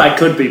 I'm sure I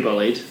could be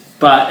bullied,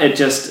 but it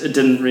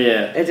didn't.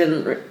 Yeah. It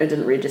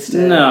didn't register.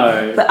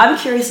 No. But I'm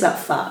curious about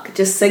fuck.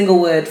 Just single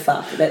word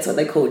fuck. That's what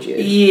they called you.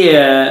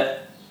 Yeah.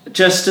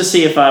 Just to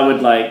see if I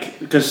would like,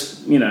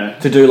 because you know,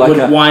 to do like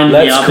wind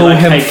let's me up call and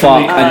him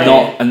fuck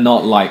and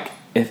not like,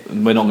 if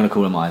we're not going to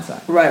call him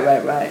Isaac.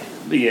 Right.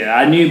 Yeah,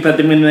 I knew, but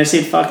then when they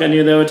said fuck, I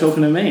knew they were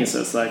talking to me. So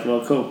it's like,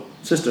 well, cool.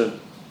 It's just a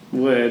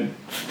word.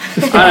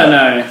 I don't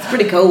know. It's a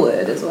pretty cool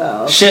word as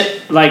well.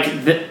 Shit, like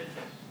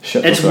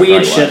it's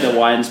weird shit that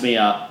winds me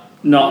up.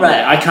 Not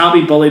right. I can't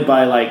be bullied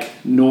by like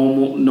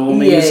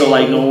normies or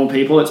like normal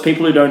people. It's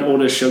people who don't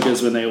order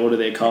sugars when they order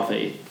their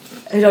coffee.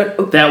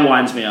 That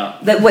winds me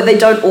up. They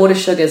don't order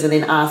sugars and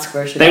then ask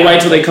for a sugar. They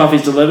wait till their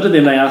coffee's delivered and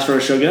then they ask for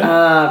a sugar.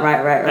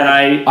 Right.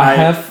 And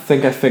I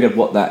figured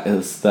what that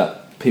is,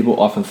 that people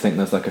often think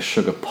there's like a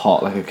sugar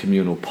pot, like a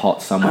communal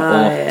pot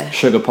somewhere, or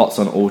sugar pots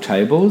on all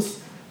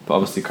tables. But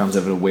obviously comes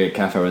over to a weird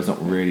cafe where it's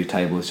not really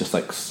tables, it's just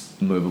like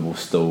movable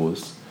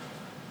stools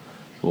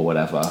or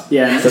whatever.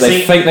 Yeah. So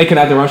they think they can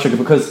add their own sugar,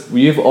 because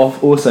you've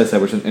also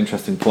said, which is an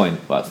interesting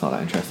point, well, it's not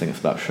that interesting, it's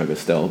about sugar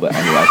still, but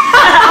anyway.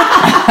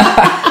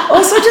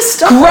 Also, just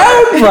stop.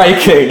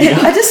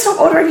 Groundbreaking! I just stop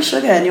ordering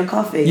sugar in your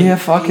coffee. Yeah,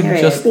 fucking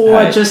just...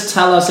 Or just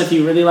tell us if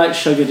you really like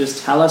sugar,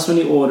 just tell us when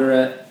you order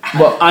it.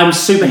 Well, I'm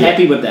super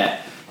happy with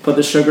that. Put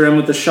the sugar in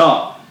with the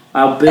shot.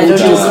 I'll build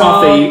your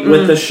coffee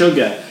with the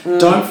sugar.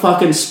 Don't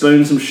fucking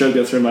spoon some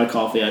sugar through my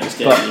coffee I just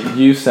gave you. But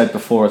you said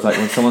before, it's like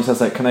when someone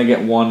says like, can I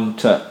get one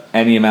to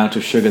any amount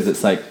of sugars,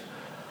 it's like,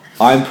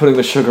 I'm putting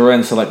the sugar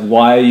in, so like,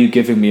 why are you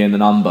giving me in the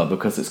number?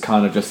 Because it's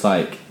kind of just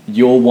like,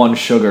 your one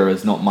sugar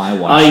is not my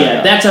one sugar.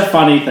 Yeah, that's a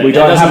funny thing. We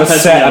don't have a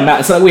set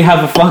amount. So we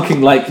have a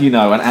fucking like, you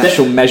know, an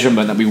actual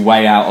measurement that we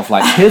weigh out of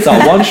like, here's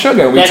our one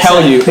sugar. We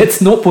tell you it's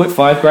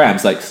 0.5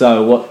 grams. Like,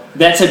 so what?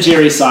 That's a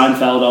Jerry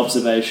Seinfeld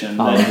observation.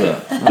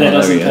 That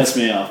doesn't piss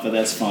me off, but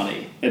that's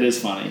funny. It is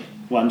funny.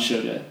 One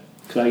sugar.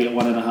 Could I get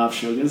 1.5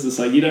 sugars? It's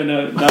like, you don't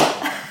know. No.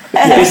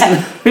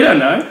 We don't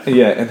know.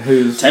 Yeah, and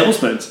who's...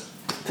 Tablespoons.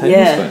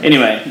 Yeah.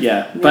 Anyway,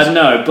 yeah. But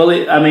no,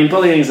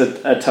 bullying is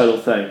a total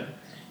thing.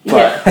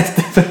 But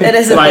it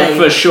is a thing.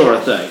 For sure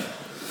a thing.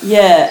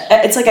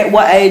 Yeah. It's like, at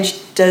what age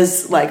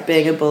does like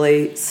being a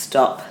bully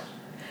stop?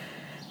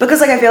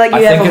 Because like, I feel like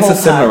I think it's a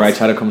similar age. I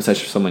had a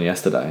conversation with someone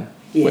yesterday,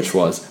 which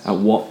was, at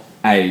what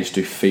age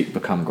do feet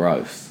become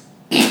gross?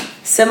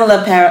 Similar,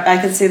 I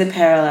can see the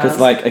parallels. Because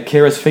like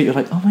Akira's feet, you're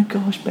like, oh my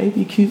gosh,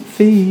 baby, cute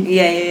feet.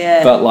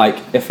 Yeah. But like,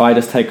 if I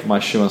just take my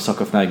shoe and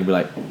sock off now, you can be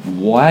like,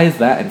 why is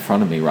that in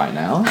front of me right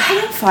now? I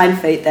don't find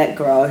feet that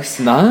gross.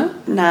 No?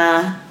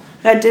 Nah.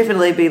 I'd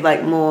definitely be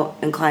like more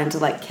inclined to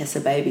like kiss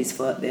a baby's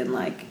foot than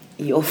like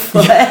your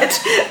foot.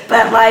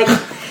 but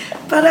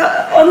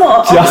I'm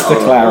not. Just to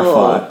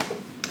clarify.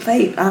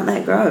 Feet aren't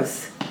that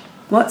gross.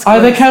 What's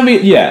gross? They can be,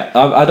 yeah.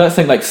 I don't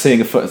think like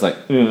seeing a foot is like,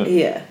 ugh.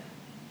 Yeah.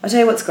 I'll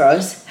tell you what's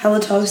gross.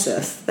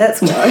 Halitosis.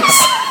 That's gross.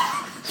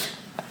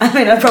 I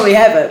mean, I probably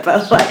have it,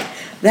 but like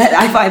that,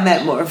 I find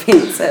that more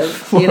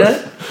offensive, you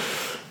know?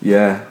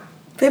 Yeah.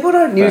 People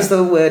don't use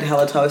the word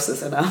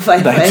halitosis enough, I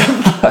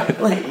think.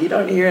 Like, you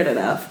don't hear it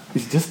enough.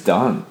 You just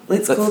don't.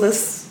 Let's call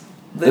this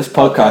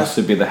podcast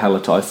should be the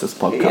halitosis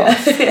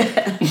podcast.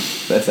 Yeah.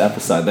 This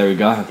episode, there we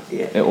go.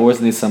 Yeah. It always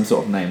needs some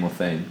sort of name or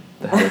theme.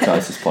 the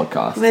halitosis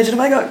podcast. Imagine if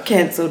I got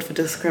cancelled for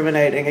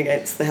discriminating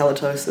against the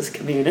halitosis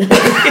community.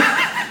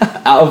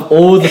 Out of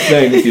all the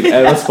things you've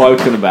ever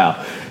spoken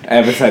about,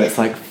 ever said, it's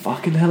like,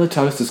 fucking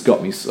halitosis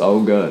got me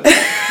so good.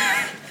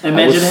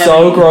 I was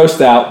so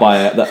grossed out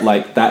by it that,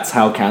 like, that's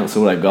how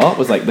cancelled I got,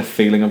 was, like, the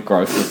feeling of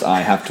grossness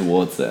I have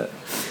towards it.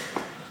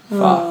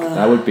 Fuck,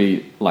 that would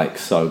be, like,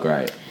 so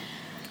great.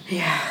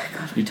 Yeah,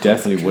 God, you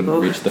definitely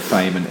wouldn't reach the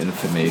fame and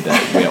infamy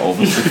that we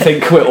obviously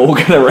think we're all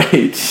going to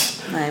reach.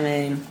 I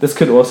mean... This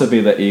could also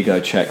be the ego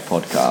check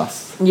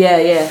podcast.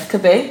 Yeah,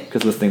 could be.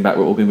 Because listening back,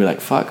 we're all going to be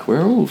like, fuck,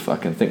 we're all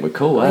fucking think we're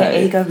cool, we're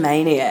eh?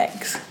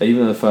 egomaniacs.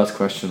 Even the first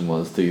question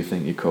was, do you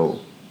think you're cool?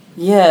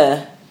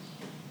 Yeah.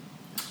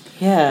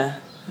 I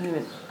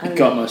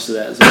got most of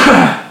that as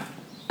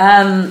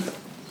well.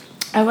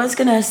 I was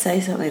going to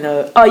say something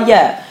though. Oh,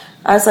 yeah.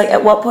 I was like,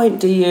 at what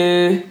point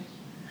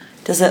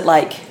does it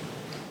like...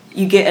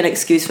 You get an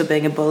excuse for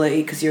being a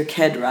bully because you're a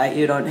kid, right?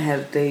 You don't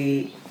have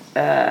the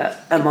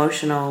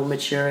emotional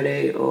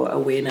maturity or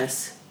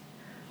awareness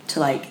to,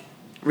 like,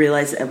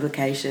 realise the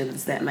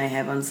implications that may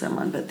have on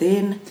someone. But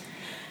then,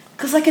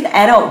 because, like, an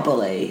adult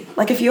bully,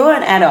 like, if you're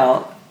an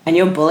adult and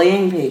you're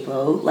bullying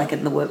people, like,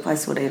 in the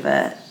workplace or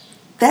whatever,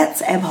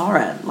 that's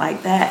abhorrent.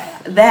 Like,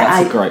 that's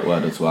a great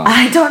word as well.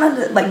 I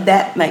don't like,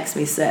 that makes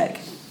me sick.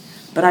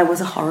 But I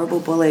was a horrible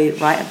bully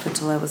right up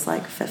until I was,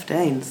 like,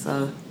 15,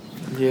 so...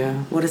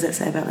 Yeah. What does that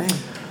say about me?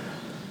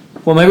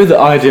 Well, maybe the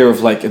idea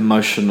of, like,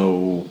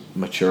 emotional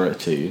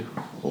maturity,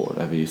 or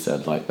whatever you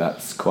said, like,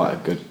 that's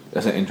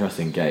an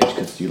interesting gauge,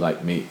 because you,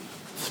 like, meet,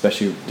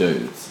 especially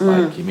dudes,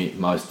 like, you meet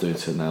most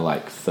dudes and they're,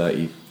 like,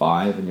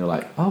 35, and you're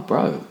like, oh,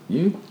 bro,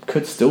 you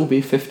could still be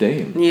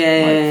 15.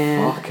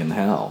 Yeah. Like, fucking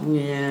hell.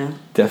 Yeah.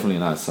 Definitely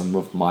know some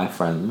of my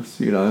friends,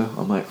 you know,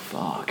 I'm like,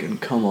 fucking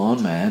come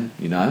on, man,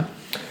 you know?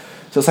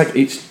 So it's, like,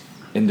 each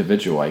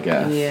individual, I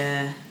guess.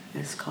 Yeah.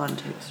 There's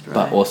context, right?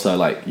 But also,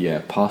 like,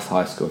 yeah, past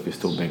high school, if you're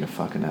still being a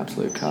fucking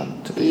absolute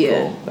cunt to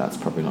people, that's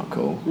probably not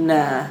cool.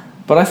 Nah.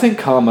 But I think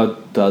karma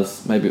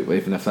does, maybe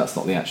even if that's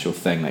not the actual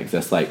thing that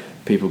exists, like,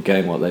 people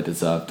getting what they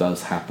deserve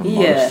does happen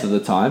most of the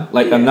time.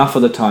 Like, enough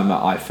of the time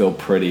that I feel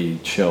pretty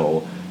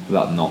chill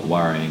about not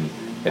worrying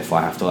if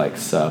I have to, like,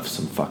 serve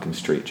some fucking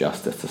street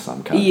justice to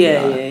some cunt.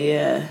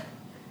 Yeah.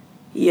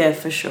 Yeah,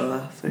 for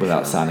sure.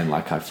 Without sounding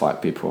like I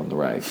fight people on the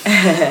reg.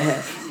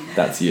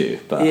 That's you,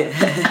 but...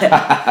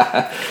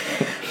 Yeah.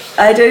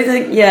 I do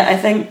think, I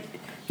think...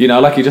 You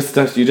know, like, you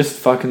just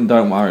fucking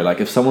don't worry.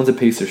 Like, if someone's a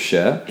piece of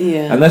shit...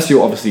 Yeah. Unless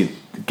you're obviously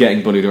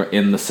getting bullied or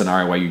in the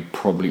scenario where you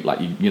probably, like,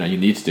 you know, you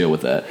need to deal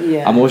with it.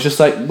 Yeah. I'm always just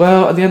like,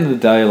 well, at the end of the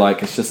day,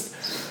 like, it's just...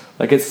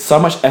 Like, it's so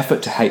much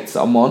effort to hate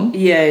someone.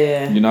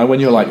 Yeah. You know, when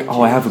you're like,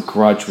 oh, I have a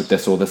grudge with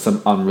this or there's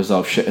some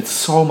unresolved shit. It's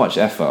so much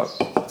effort.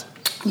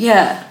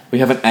 Yeah. We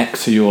have an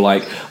ex who you're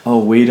like,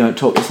 oh, we don't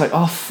talk. It's like,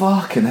 oh,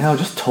 fucking hell,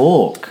 just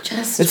talk.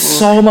 It's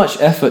so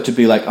much effort to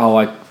be like,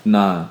 oh,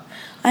 nah.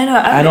 I know.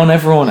 And on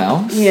everyone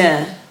else.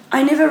 Yeah.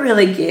 I never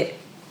really get...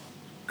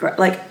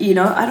 Like, you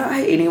know, I don't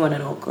hate anyone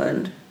in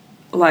Auckland.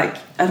 Like,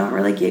 I don't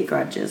really get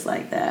grudges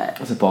like that.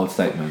 That's a bold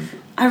statement.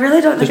 I really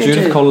don't think I do. Does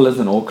Judith Cole live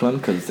in Auckland?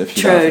 Because if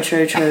she does...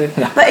 True.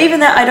 But even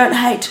that, I don't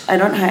hate.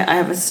 I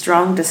have a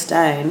strong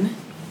disdain.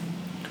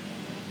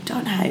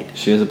 Don't hate.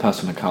 She is a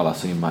person of colour,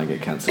 so you might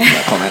get cancelled for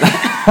that comment.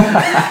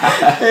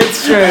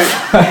 It's true.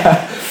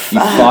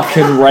 You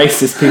fucking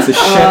racist piece of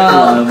shit,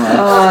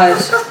 Paloma.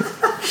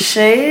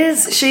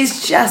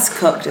 She's just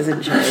cooked,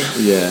 isn't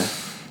she? Yeah.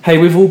 Hey,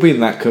 we've all been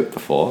that cooked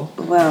before.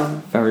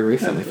 Well. Very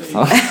recently for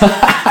some.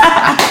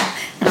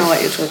 I know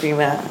what you're talking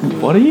about.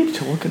 What are you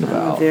talking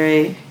about? I'm a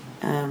very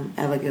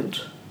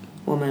elegant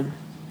woman.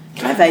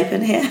 Can I vape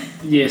in here?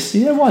 Yes.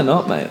 Yeah, why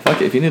not, mate?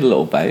 Fuck it, if you need a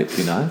little vape,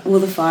 you know. Will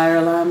the fire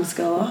alarms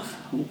go off?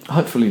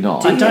 Hopefully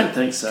not. I don't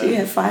think so. Do you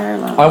have fire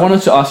alarms? I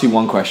wanted to ask you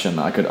one question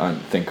that I could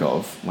think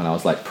of when I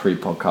was like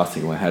pre-podcasting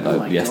in my head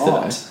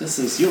yesterday.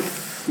 God. You're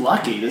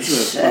lucky.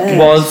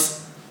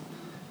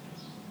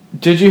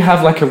 Did you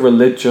have like a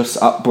religious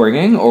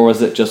upbringing, or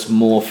was it just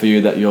more for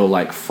you that you're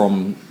like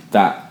from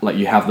that, like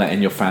you have that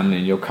in your family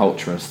and your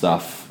culture and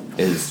stuff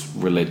is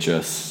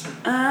religious?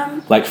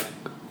 Like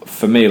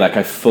for me, like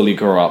I fully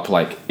grew up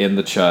like in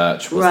the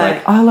church, was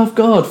like I love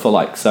God for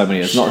like so many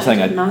years. Not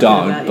saying I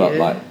don't, but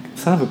like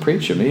son of a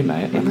preacher, me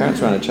mate. My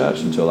parents ran a church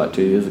until like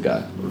 2 years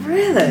ago.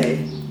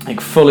 Really? Like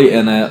fully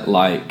in it,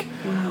 like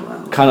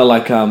kind of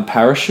like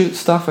parachute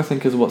stuff. I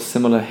think is what's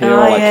similar here,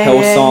 or like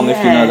Hillsong, if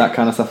you know that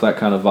kind of stuff, that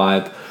kind of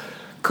vibe.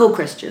 Cool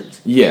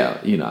Christians. Yeah,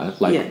 you know,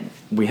 like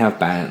we have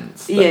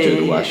bands that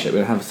do the worship. We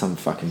don't have some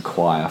fucking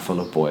choir full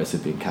of boys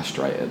who've been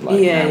castrated. Like,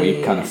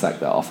 we kind of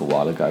sacked that off a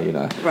while ago, you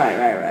know.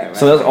 Right.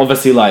 So that's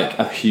obviously like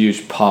a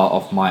huge part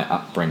of my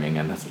upbringing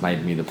and has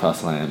made me the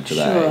person I am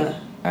today. Sure.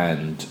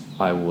 And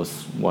I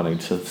was wanting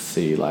to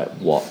see like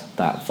what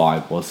that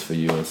vibe was for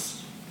you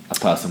as a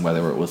person,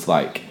 whether it was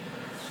like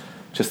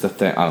just a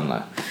thing. I don't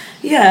know.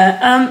 Yeah,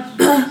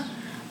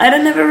 I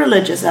don't have a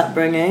religious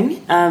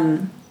upbringing.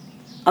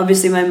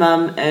 Obviously, my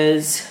mum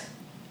is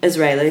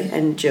Israeli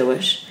and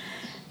Jewish,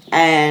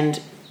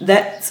 and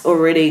that's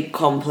already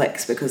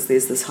complex because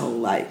there's this whole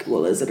like,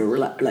 well, is it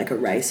like a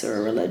race or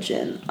a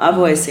religion? I've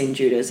always seen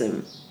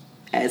Judaism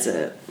as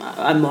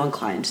I'm more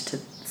inclined to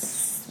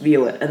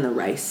view it in the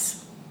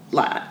race.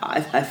 Like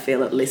I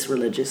feel it less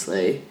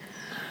religiously.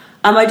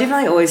 I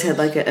definitely always had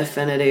like an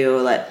affinity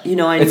or like,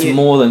 it's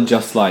more than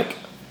just like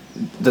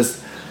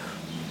this.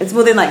 It's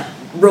more than like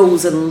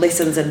rules and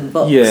lessons and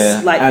books.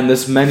 Yeah, and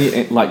there's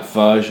many like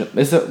versions.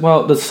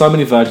 There's so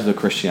many versions of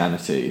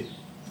Christianity.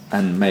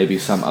 And maybe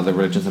some other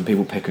religions, and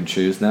people pick and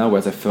choose now,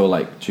 whereas I feel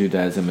like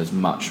Judaism is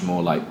much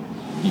more like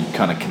you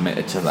kind of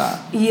committed to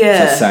that.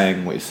 Yeah. So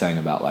saying what you're saying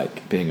about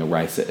like being a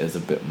race, it is a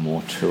bit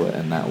more to it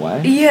in that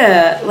way.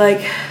 Yeah,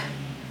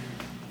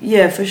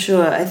 for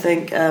sure. I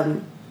think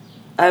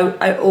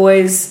I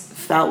always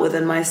felt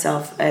within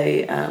myself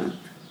a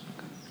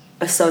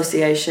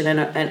association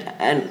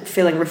and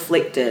feeling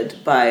reflected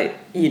by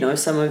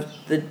some of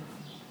the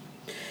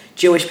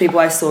Jewish people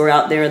I saw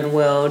out there in the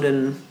world.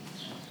 And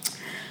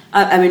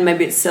I mean,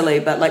 maybe it's silly,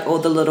 but like all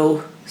the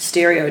little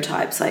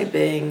stereotypes, like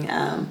being,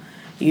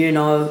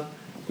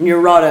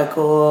 neurotic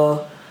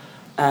or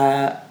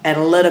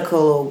analytical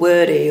or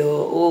wordy,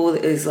 or all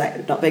is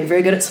like not being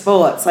very good at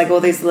sports, like all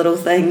these little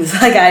things,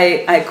 like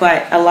I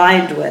quite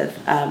aligned with.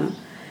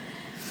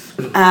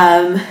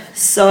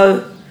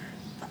 So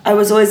I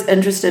was always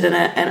interested in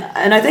it,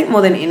 and I think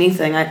more than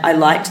anything, I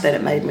liked that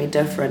it made me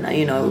different,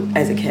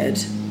 as a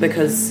kid,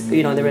 because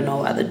there were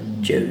no other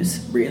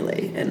Jews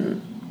really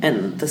in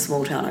the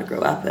small town I grew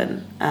up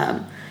in,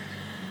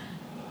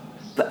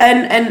 but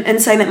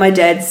and saying that my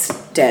dad's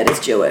dad is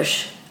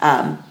Jewish,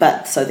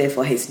 but so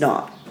therefore he's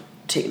not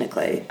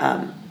technically,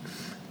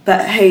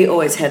 but he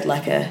always had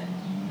like a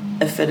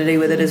affinity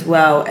with it as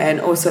well,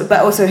 and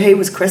also he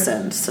was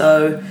christened,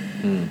 so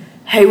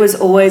he was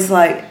always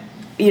like,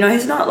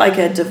 he's not like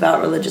a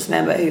devout religious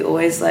man, but he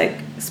always like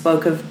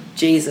spoke of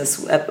Jesus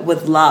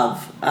with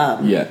love,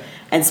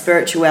 and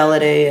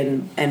spirituality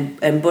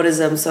and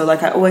Buddhism. So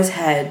like I always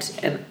had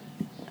an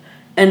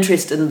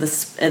interest in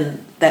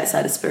that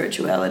side of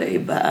spirituality,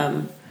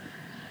 but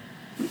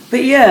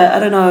yeah, I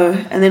don't know.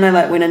 And then I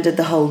like went and did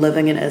the whole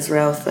living in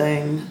Israel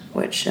thing,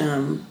 which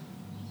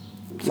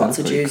lots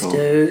of Jews cool.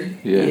 do.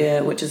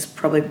 Yeah, which is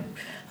probably,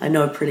 I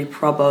know, pretty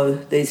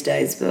probo these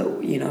days. But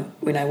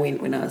when I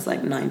went when I was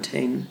like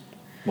 19.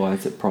 Why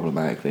is it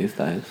problematic these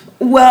days?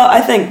 Well,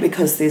 I think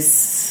because there's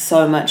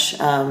so much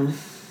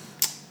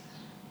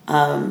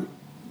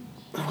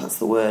what's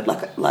the word,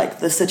 like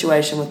the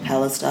situation with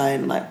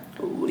Palestine, and I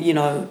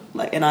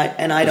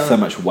don't, so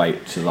much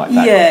weight to like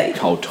that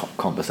whole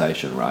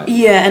conversation, right?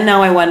 Yeah, and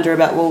now I wonder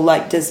about, well,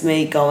 like, does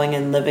me going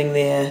and living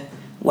there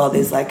while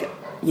there's like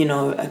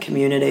a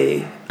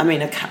community, I mean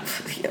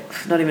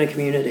not even a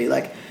community,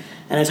 like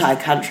an entire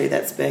country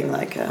that's being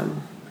like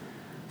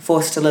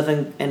forced to live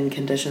in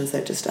conditions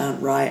that just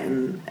aren't right,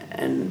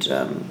 and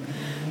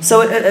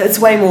so it's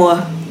way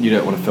more. You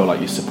don't want to feel like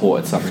you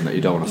supported something that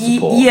you don't want to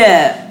support.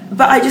 Yeah,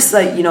 but I just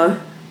like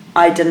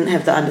I didn't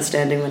have the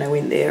understanding when I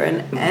went there,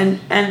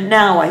 and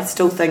now I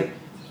still think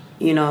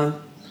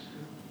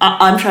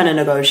I'm trying to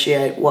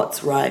negotiate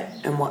what's right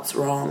and what's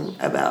wrong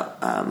about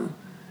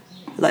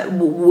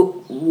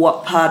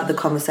what part of the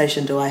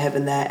conversation do I have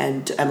in that,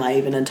 and am I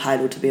even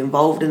entitled to be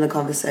involved in the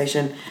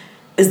conversation?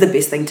 Is the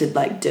best thing to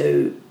like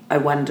do, I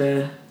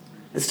wonder,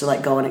 is to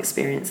like go and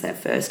experience that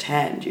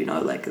firsthand,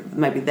 like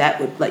maybe that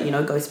would like,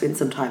 go spend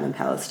some time in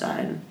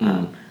Palestine.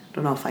 I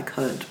don't know if I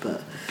could,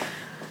 but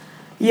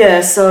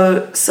yeah,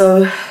 so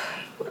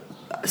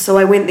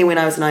I went there when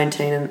I was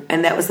 19,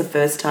 and that was the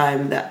first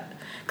time that,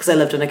 because I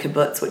lived in a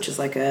kibbutz, which is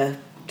like a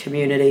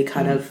community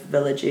kind of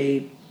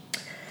villagey.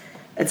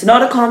 It's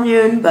not a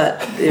commune,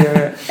 but there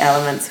are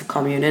elements of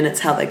commune, and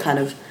it's how they kind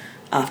of,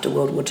 after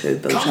World War II,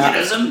 built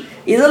Communism? up.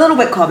 He's a little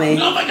bit commie.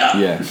 Oh my god.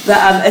 Yeah.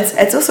 But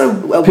it's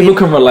also people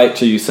can relate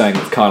to you saying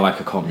it's kind of like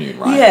a commune,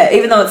 right? Yeah,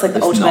 even though it's like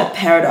the ultimate not.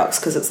 paradox,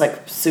 because it's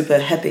like super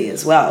hippie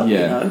as well.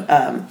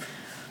 Yeah.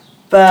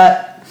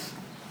 But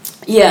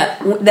yeah,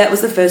 that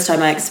was the first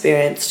time I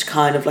experienced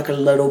kind of like a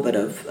little bit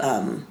of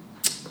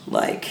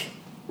like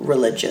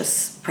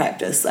religious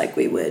practice. Like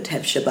we would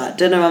have Shabbat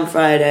dinner on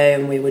Friday,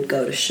 and we would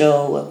go to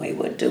shul, and we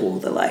would do all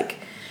the like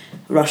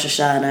Rosh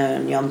Hashanah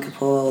and Yom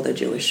Kippur, all the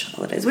Jewish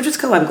holidays, which is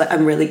cool.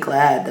 I'm really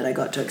glad that I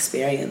got to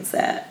experience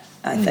that.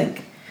 I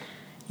think,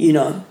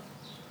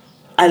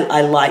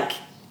 I like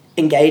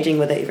engaging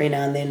with it every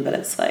now and then, but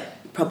it's like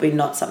probably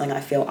not something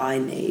I feel I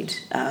need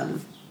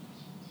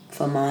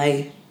for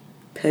my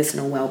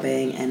personal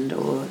well-being and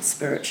or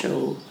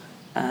spiritual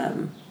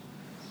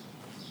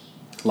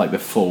like the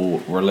full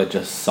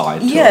religious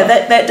side to it.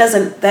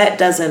 that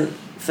doesn't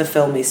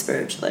fulfill me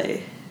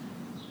spiritually.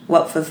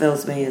 What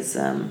fulfills me is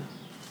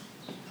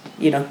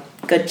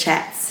good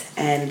chats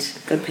and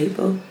good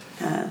people.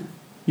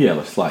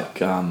 It's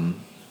like I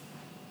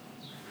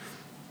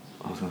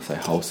was going to say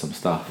wholesome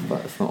stuff,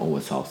 but it's not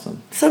always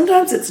wholesome.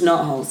 Sometimes it's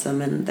not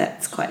wholesome, and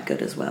that's quite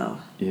good as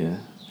well. Yeah.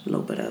 A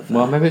little bit of...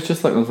 Well, maybe it's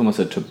just like, as someone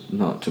said,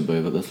 not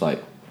taboo, but there's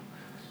like...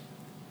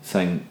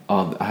 saying,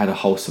 "Oh, I had a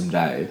wholesome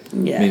day,"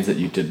 means that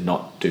you did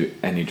not do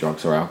any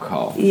drugs or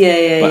alcohol.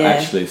 But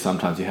actually,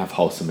 sometimes you have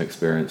wholesome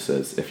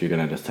experiences if you're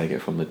going to just take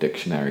it from the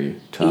dictionary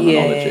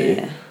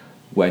terminology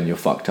when you're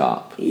fucked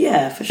up.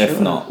 Yeah, for sure.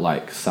 If not,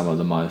 like, some of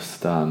the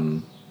most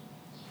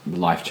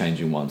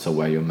life-changing ones are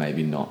where you're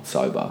maybe not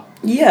sober.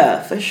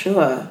 Yeah, for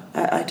sure.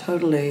 I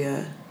totally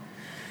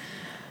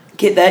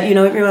get that. You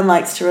know, everyone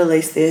likes to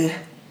release their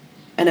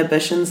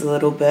inhibitions a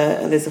little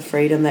bit. There's a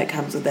freedom that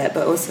comes with that,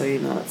 but also, you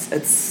know,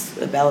 it's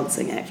a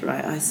balancing act,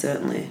 right? I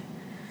certainly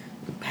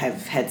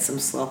have had some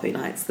sloppy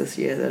nights this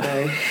year that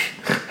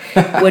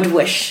I would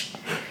wish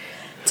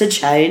to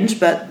change,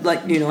 but,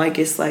 like, you know, I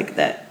guess, like,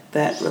 that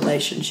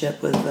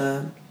relationship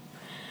with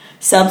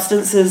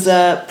substances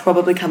are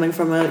probably coming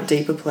from a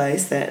deeper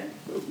place that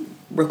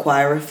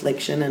require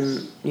reflection,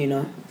 and, you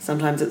know,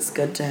 sometimes it's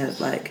good to have,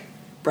 like,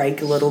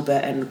 break a little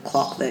bit and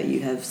clock that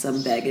you have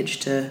some baggage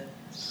to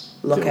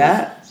look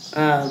at.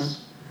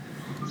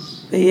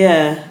 But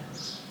yeah,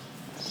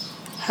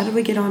 how did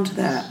we get onto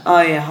that?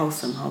 Oh yeah,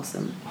 wholesome.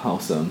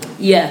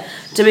 Yeah,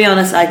 to be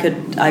honest, I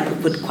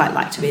would quite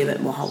like to be a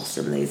bit more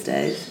wholesome these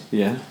days.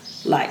 Yeah,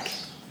 like,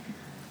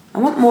 I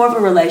want more of a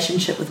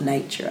relationship with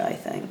nature. I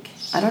think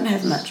I don't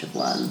have much of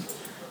one.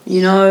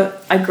 You know,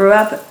 I grew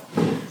up,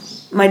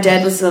 my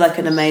dad was like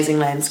an amazing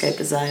landscape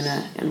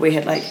designer, and we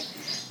had like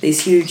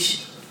these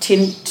huge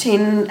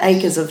 10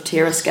 acres of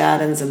terrace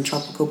gardens and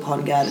tropical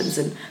pond gardens,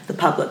 and the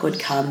public would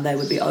come, they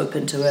would be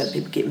open to it,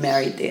 people get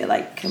married there,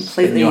 like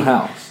completely. In your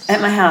house?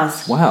 At my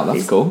house. Wow,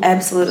 that's cool.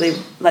 Absolutely,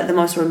 like the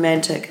most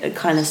romantic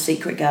kind of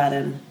secret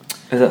garden.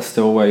 Is that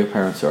still where your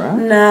parents are at?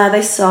 Nah,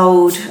 they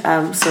sold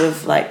sort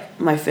of like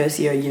my first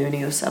year of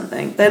uni or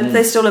something.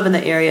 They still live in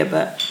the area,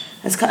 but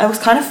it was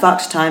kind of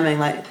fucked timing.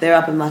 Like, they're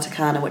up in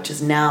Matakana, which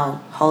is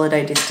now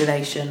holiday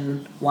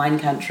destination, wine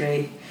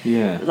country.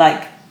 Yeah.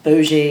 Like,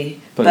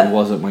 bougie. But it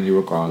wasn't when you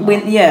were growing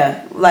up.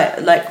 Yeah,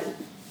 like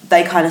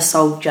they kind of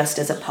sold just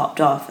as it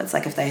popped off. It's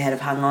like if they had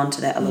have hung on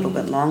to that a little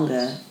bit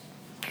longer.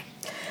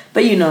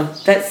 But, you know,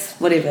 that's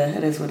whatever.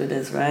 It is what it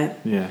is, right?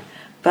 Yeah.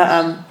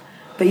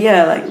 But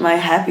yeah, like, my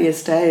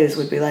happiest days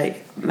would be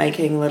like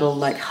making little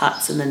like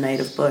huts in the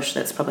native bush.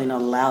 That's probably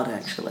not allowed,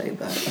 actually,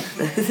 but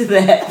now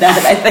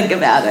that I think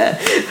about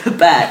it.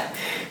 But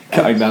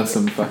cutting down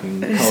some fucking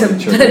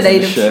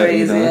native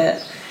trees, you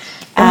know?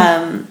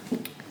 Yeah.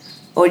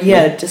 Or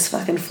just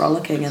fucking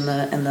frolicking in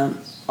the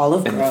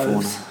olive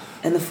groves,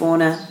 in the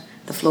fauna,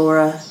 the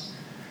flora.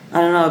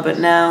 I don't know, but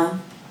now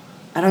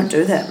I don't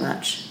do that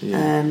much,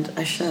 and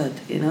I should,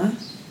 you know.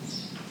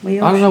 I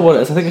don't know what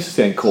it is. I think it's just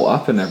getting caught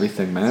up in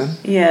everything, man.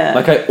 Yeah.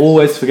 Like, I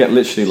always forget.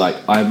 Literally, like,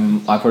 I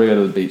probably go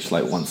to the beach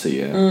like once a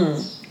year,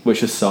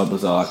 which is so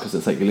bizarre because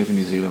it's like you live in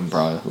New Zealand,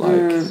 bro.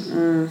 Like,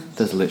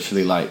 there's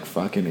literally like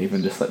fucking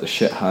even just like the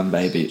shit Herne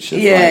Bay beach.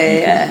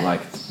 Is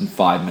like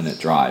 5-minute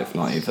drive,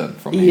 not even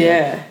from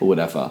here or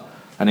whatever.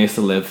 And I used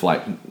to live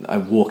like a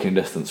walking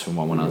distance from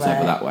one when I was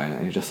over that way,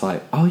 and you're just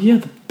like, oh yeah,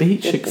 the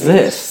beach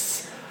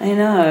exists. I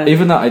know.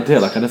 Even that idea,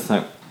 like, I just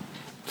like.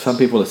 Some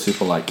people are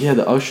super like, yeah,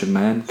 the ocean,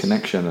 man,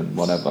 connection and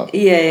whatever.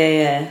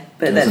 Yeah.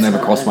 But it doesn't ever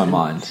cross my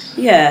mind.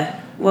 Yeah.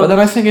 Well, but then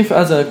I think if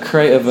as a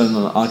creative and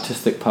an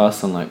artistic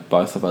person, like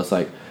both of us,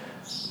 like,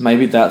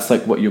 maybe that's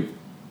like what you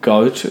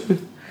go to.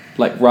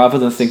 Like, rather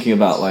than thinking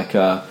about like,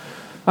 I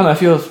don't know,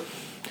 if you're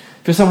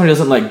someone who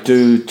doesn't like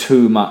do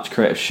too much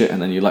creative shit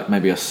and then you're like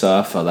maybe a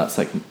surfer, that's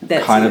like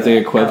kind of the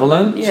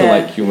equivalent. So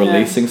like you're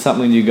releasing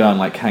something and you go and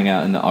like hang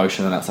out in the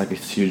ocean and that's like a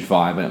huge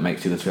vibe and it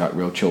makes you this like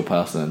real chill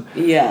person.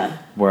 Yeah.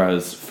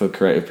 Whereas for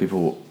creative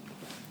people,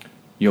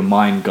 your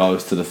mind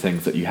goes to the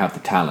things that you have the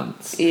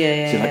talents.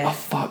 Yeah. So you're like, oh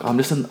fuck, I'm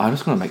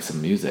just gonna make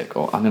some music,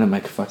 or I'm gonna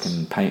make a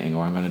fucking painting,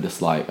 or I'm gonna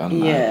just like, I don't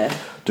know,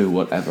 do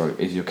whatever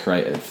is your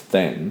creative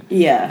thing.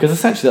 Yeah. Because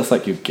essentially that's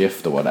like your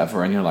gift or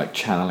whatever, and you're like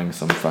channeling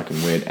some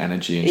fucking weird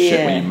energy and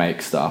shit when you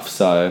make stuff.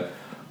 So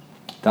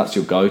that's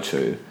your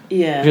go-to.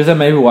 Yeah. Because then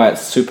maybe why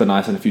it's super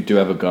nice, and if you do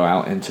ever go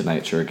out into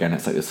nature again,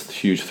 it's like this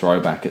huge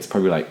throwback. It's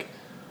probably like,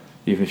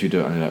 even if you do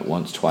it only like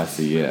once, twice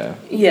a year.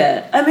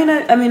 Yeah. I mean,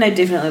 I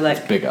definitely like...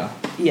 It's bigger.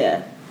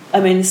 Yeah. I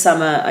mean,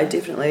 summer, I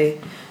definitely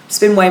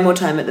spend way more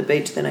time at the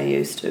beach than I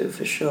used to,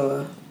 for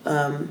sure.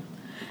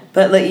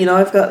 But, like, you know,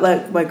 I've got,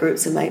 like, my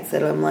groups of mates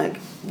that I'm like,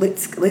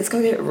 let's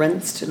go get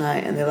rinsed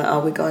tonight. And they're like,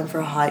 oh, we're going for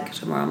a hike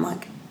tomorrow. I'm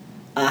like,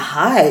 a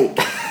hike?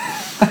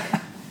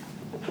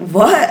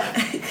 What?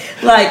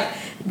 Like,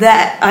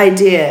 that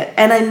idea.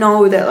 And I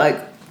know that, like,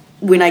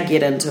 when I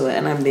get into it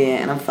and I'm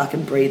there and I'm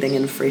fucking breathing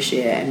in fresh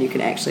air and you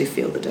can actually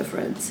feel the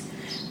difference.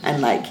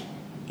 And, like,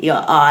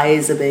 your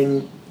eyes are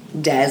being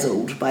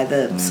dazzled by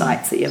the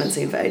sights that you haven't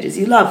seen for ages.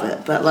 You love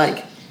it. But,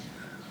 like,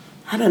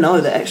 I don't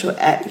know, the actual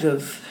act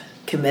of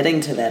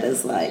committing to that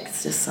is, like,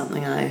 it's just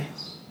something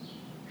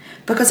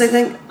because I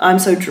think I'm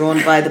so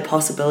drawn by the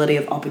possibility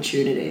of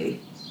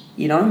opportunity.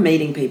 You know,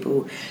 meeting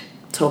people,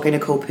 talking to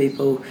cool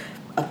people,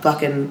 a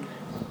fucking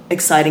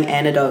exciting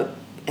anecdote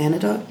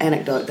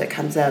that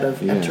comes out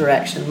of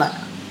interaction. Like,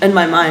 in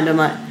my mind, I'm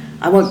like,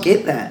 I won't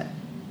get that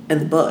in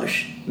the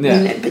bush. Yeah.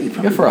 I mean, but you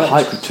probably go for a would.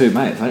 hike with 2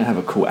 mates. I don't have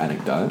a cool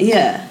anecdote.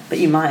 Yeah, but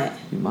you might.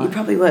 You might. You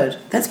probably would.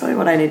 That's probably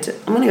what I need to...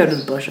 I'm going to go to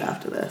the bush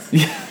after this.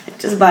 Yeah.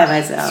 Just by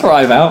myself.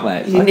 Thrive out,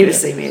 mate. You never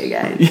see me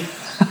again. Yeah.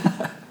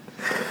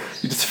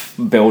 You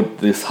just build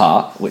this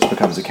hut, which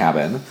becomes a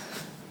cabin,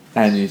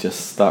 and you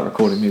just start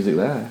recording music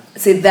there.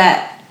 See,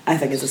 that, I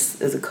think,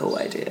 is a cool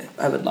idea.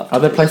 I would love to. Are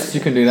there places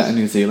you can do that in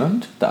New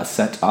Zealand that are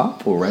set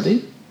up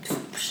already?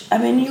 I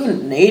mean, you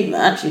wouldn't need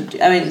much.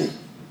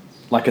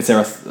 Like, is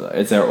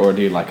there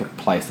already like a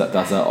place that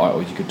does it,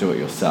 or you could do it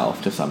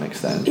yourself to some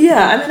extent?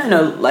 Yeah, I mean, I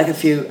know like a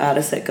few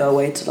artists that go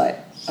away to like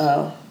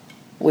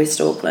West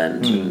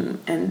Auckland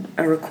and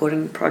are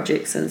recording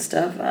projects and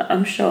stuff.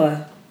 I'm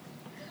sure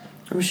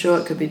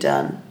it could be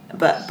done,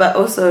 but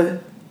also,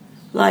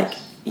 like,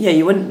 yeah,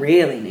 you wouldn't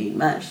really need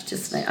much.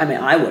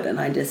 I wouldn't.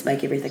 I just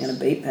make everything in a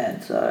beat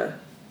pad, so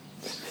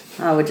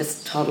I would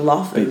just toddle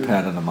off. Beat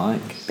pad and a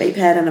mic. Beat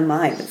pad and a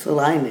mic. That's all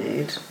I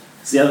need.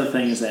 So the other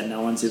thing is that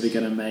no one's ever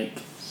going to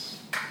make...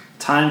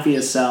 Time for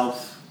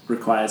yourself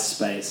requires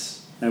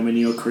space. And when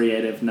you're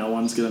creative, no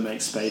one's going to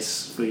make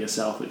space for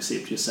yourself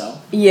except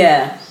yourself.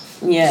 Yeah.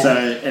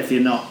 So if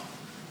you're not...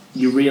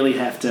 You really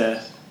have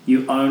to...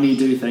 You only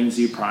do things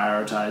you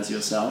prioritise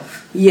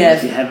yourself. Yeah. And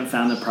if you haven't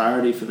found the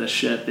priority for this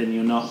shit, then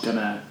you're not going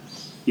to...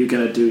 You're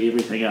going to do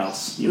everything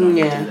else. You're not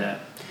going to do that.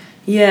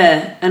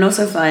 Yeah. And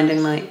also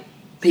finding, like,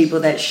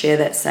 people that share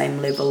that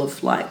same level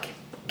of, like,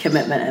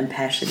 commitment and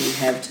passion you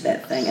have to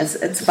that thing. It's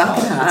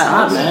fucking hard. It's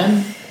hard,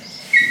 man.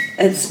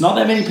 It's not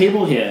that many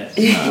people here,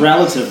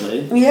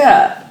 relatively.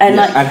 Yeah. And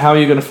how are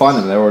you going to find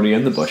them? They're already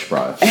in the bush,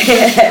 bro.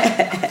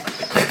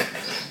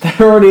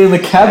 They're already in the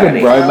cabin,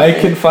 bro,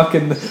 making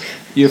fucking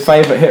your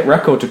favourite hit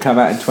record to come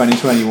out in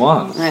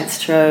 2021. That's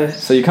true.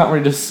 So you can't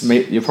really just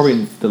meet... You're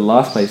probably... The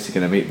last place you're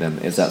going to meet them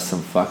is at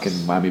some fucking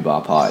whammy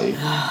bar party.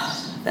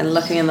 And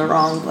looking in the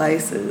wrong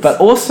places. But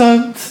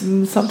also,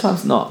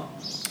 sometimes not.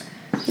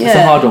 Yeah. It's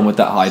a hard one with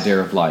that idea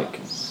of like,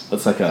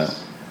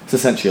 it's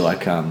essentially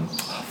like,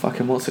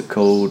 fucking what's it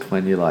called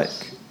when you're like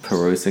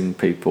perusing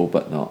people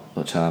but not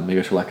you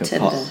go to like a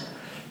Tinder.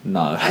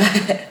 No.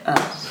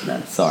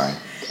 No. Sorry.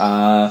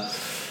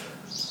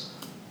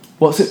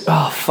 What's it?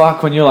 Oh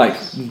fuck! When you're like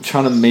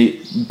trying to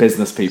meet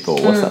business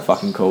people, what's that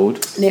fucking called?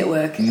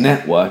 Networking.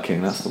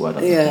 That's the word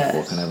I'm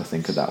looking for. Can never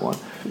think of that one.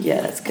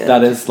 Yeah, that's good.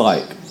 That is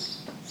like...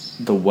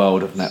 The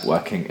world of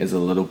networking is a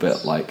little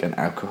bit like an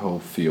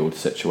alcohol-fueled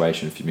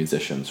situation for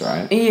musicians,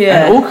 right?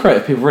 Yeah. And all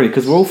creative people, really,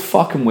 because we're all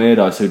fucking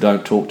weirdos who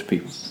don't talk to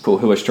people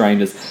who are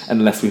strangers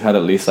unless we've had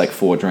at least like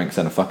 4 drinks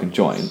and a fucking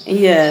joint.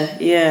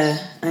 Yeah,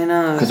 I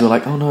know. Because we're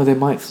like, oh no, they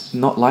might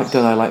not like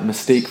that I like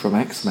Mystique from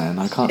X-Men.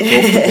 I can't talk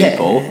to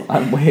people.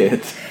 I'm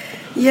weird.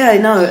 Yeah, I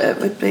know. It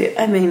would be,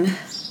 I mean...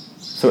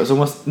 So it's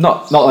almost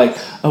not like,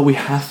 oh, we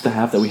have to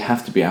have that, we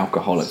have to be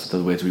alcoholics,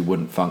 otherwise we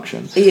wouldn't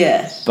function.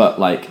 Yeah. But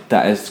like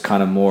that is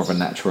kind of more of a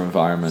natural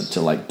environment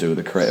to like do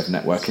the creative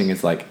networking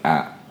is like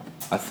at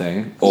a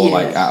thing or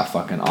like at a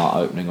fucking art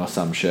opening or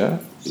some shit.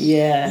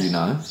 Yeah. You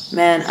know?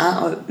 Man,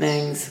 art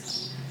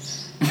openings.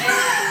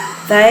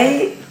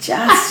 They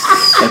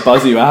just... They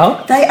buzz you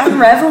out? They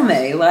unravel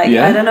me. Like,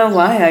 I don't know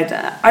why.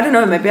 I don't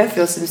know, maybe I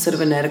feel some sort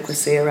of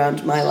inadequacy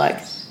around my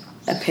like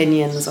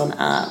opinions on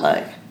art,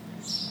 like...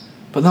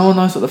 But no one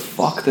knows what the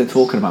fuck they're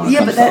talking about when it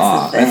comes to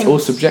art. It's all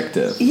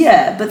subjective.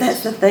 Yeah, but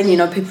that's the thing, you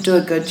know, people do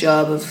a good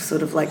job of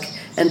sort of like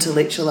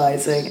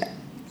intellectualizing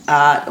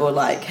art or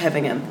like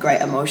having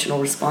great emotional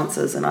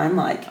responses, and I'm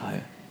like,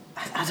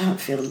 I don't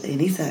feel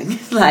anything.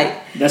 Like,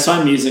 that's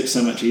why music's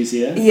so much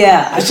easier.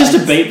 Yeah. It's just a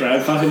beat, bro.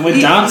 Fucking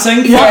we're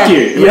dancing. Fuck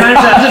you. We don't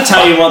have to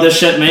tell you what this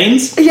shit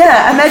means.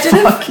 Yeah, imagine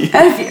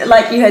if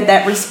like you had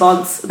that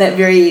response, that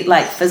very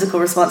like physical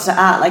response to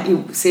art, like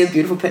you see a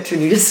beautiful picture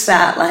and you just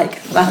start like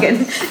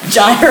fucking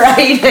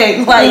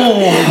gyrating,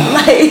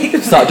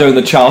 like start doing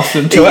the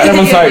Charleston to it, and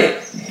everyone's like,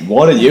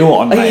 what are you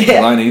on, mate?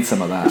 Yeah. I need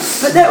some of that.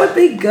 But that would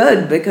be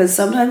good, because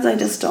sometimes I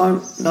just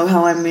don't know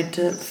how I'm meant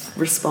to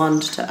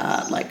respond to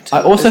art.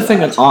 I also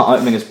think an art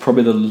opening is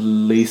probably the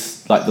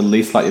least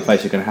likely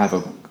place you're going to have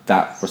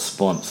that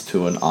response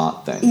to an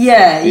art thing.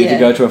 Yeah, you could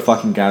go to a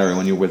fucking gallery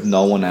when you're with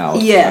no one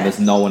else, and there's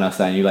no one else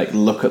there, and you like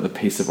look at the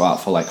piece of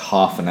art for like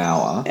half an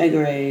hour.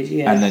 Agreed.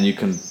 Yeah. And then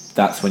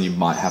that's when you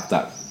might have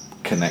that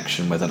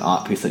connection with an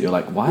art piece that you're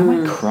like, why am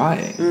I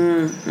crying?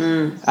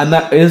 And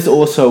that is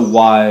also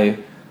why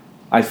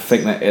I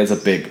think there is a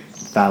big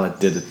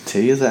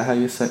validity. Is that how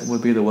you say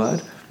would be the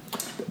word?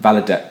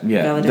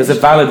 Validation. There's a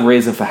valid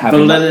reason for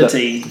having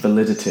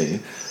validity.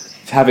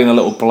 Having a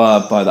little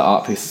blurb by the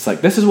art piece. It's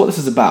like, this is what this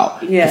is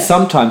about. Yeah.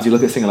 Sometimes you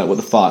look at something like, what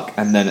the fuck?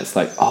 And then it's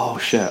like, oh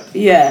shit.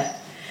 Yeah.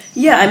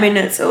 Yeah, I mean,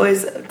 it's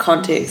always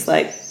context.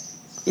 Like,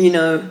 you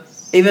know,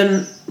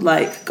 even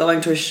like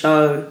going to a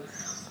show,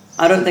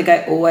 I don't think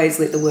I always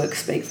let the work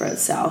speak for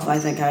itself. I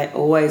think I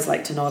always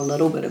like to know a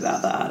little bit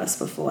about the artist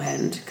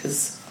beforehand,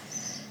 because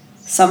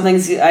some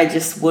things I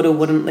just would or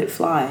wouldn't let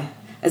fly.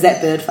 Is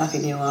that bird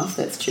fucking you off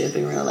that's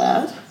chirping real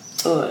loud?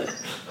 Or...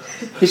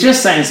 He's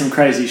just saying some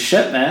crazy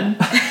shit, man.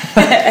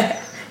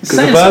 Because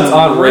the birds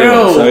aren't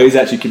real, so he's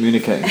actually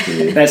communicating to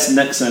you. That's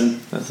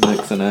Nixon. That's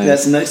Nixon, eh?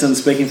 That's Nixon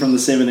speaking from the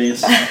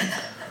 70s.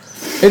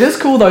 It is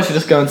cool though to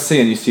just go and see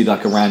and you see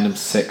like a random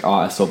sick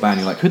artist or band.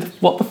 You're like,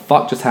 what the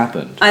fuck just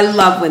happened? I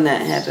love when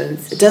that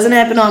happens. It doesn't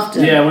happen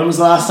often. Yeah, when was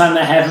the last time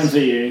that happened for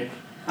you?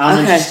 I'm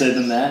interested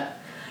in that.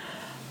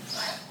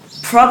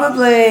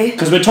 Probably...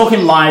 Because we're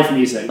talking live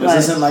music.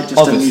 This isn't like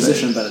just a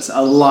musician, but it's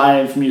a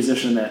live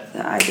musician that...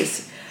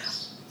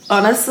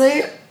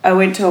 Honestly, I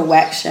went to a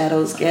Wax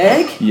Shadows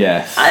gig.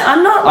 Yes.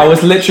 I'm not... I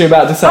was literally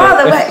about to say...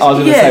 I was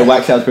going to say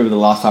Wax Shadows people the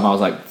last time. I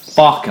was like...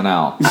 Fucking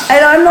hell.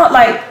 And I'm not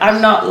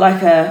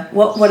like a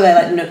what are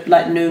they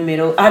like new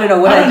metal? I don't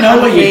know what. I don't know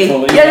what you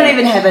call it. They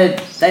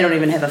don't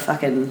even have a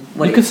fucking.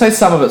 You could say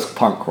some of it's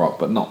punk rock,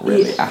 but not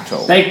really at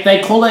all.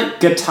 They call it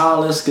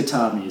guitarless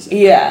guitar music.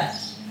 Yeah,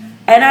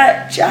 and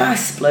it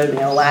just blew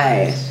me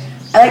away.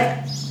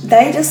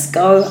 They just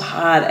go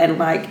hard and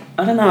like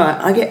I don't know.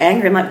 I get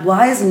angry. I'm like,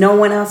 why is no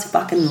one else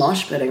fucking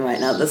mosh pitting right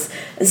now? This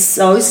is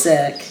so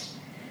sick.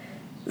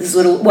 This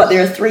little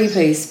they're a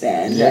 3-piece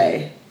band,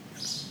 eh?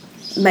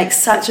 Makes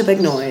such a big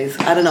noise.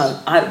 I don't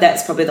know.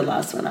 That's probably the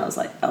last one I was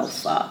like, oh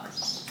fuck.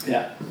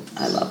 Yeah.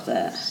 I love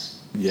that.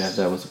 Yeah,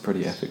 that was a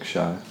pretty epic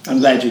show. I'm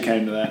glad you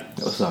came to that.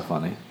 It was so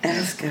funny. It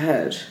was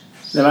good.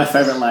 They're my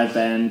favourite live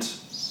band.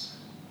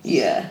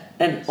 Yeah.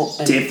 And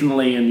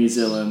definitely in New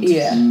Zealand.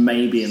 Yeah.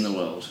 Maybe in the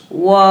world.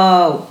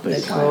 Whoa.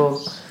 They're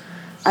cool.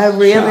 I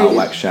really... Shout out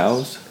Wax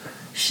Shadows.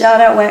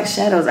 Shout out Wax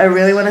Shadows. I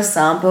really want to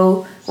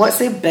sample... What's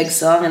their big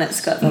song? And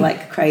it's got the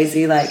like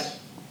crazy like...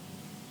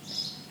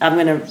 I'm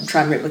going to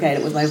try and replicate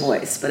it with my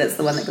voice, but it's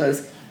the one that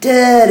goes...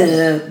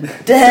 Da-da,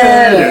 da-da.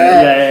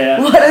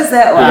 Yeah. What is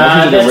that one?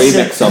 You did a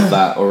remix of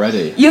that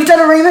already. You've done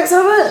a remix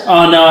of it?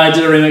 Oh no, I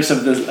did a remix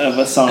of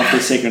a song of the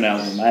second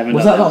album. I haven't.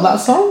 Was that not that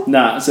song?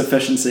 No, it's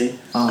Efficiency.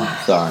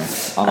 Oh, sorry.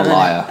 I'm a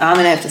liar. I'm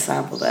going to have to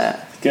sample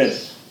that. Good.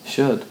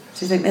 Should. Do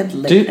you think they'd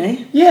let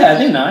me? Yeah,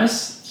 they're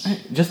nice.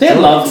 They're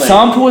lovely.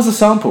 Sample is a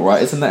sample,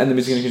 right? Isn't that in the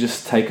music? You can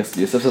just take us.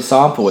 If it's a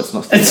sample, it's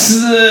not.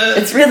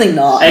 It's really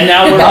not. And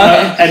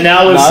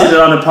now we've said it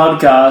on a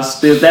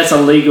podcast. That's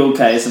a legal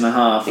case and a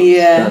half.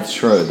 Yeah, that's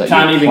true. That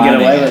can't even get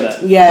away with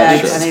it. Yeah,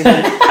 can't even,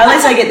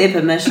 unless I get their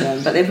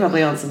permission. But they're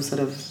probably on some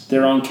sort of.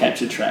 They're on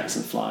capture tracks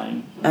and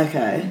flying.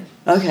 Okay.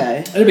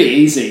 It'll be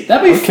easy.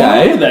 That'd be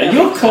fun with it.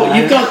 You're cool.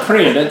 You've got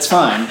cred. It's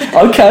fine.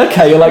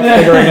 Okay. You're like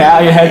figuring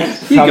out your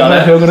head. You got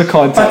it. Who I'm going to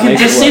contact. I could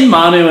just send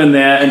Manu in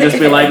there and just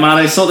be like,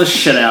 Manu, sort this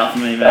shit out for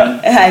me,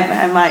 man.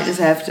 I might just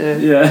have to.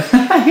 Yeah,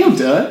 he'll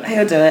do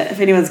it. If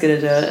anyone's going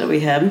to do it, it'll be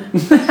him.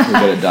 We'll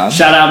get it done.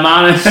 Shout out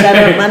Manu.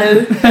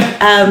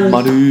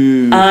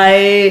 Manu.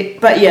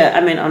 But yeah,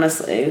 I mean,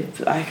 honestly,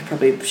 I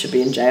should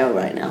be in jail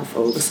right now for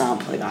all the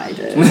sampling I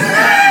do.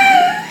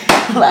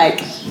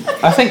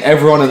 I think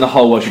everyone in the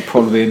whole world should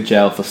probably be in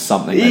jail for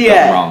something they've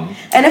done wrong.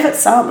 And if it's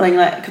sampling,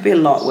 it could be a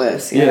lot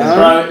worse, you know?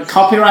 Bro,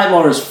 copyright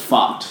law is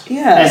fucked.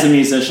 Yeah. As a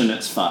musician,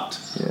 it's fucked.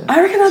 Yeah. I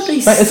reckon I'd be...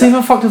 it's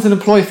even fucked as an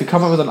employee. If you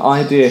come up with an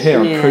idea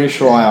here, I'm pretty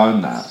sure I own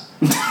that.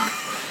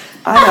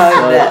 I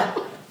know that.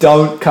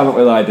 Don't come up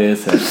with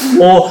ideas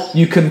here. Or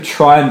you can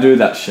try and do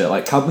that shit.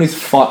 Like, companies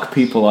fuck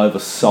people over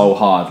so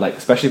hard. Like,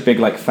 especially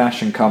big,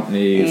 fashion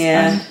companies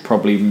and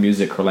probably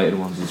music-related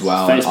ones as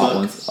well. Facebook. Art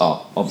ones.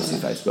 Oh, obviously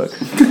Facebook.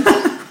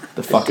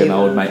 The fucking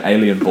old mate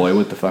alien boy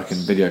with the fucking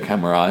video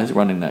camera eyes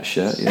running that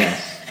shit, yeah.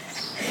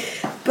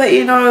 But,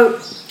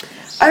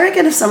 I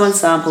reckon if someone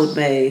sampled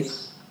me,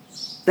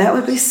 that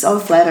would be so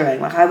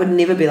flattering. I would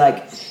never be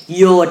like,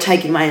 you're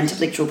taking my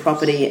intellectual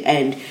property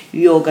and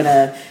you're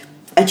gonna...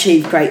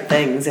 achieve great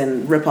things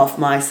and rip off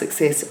my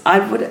success. I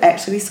would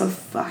actually be so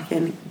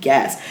fucking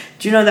gassed.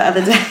 Do you know the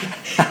other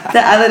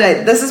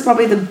day, this is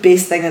probably the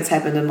best thing that's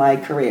happened in my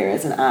career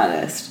as an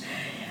artist.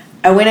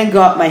 I went and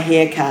got my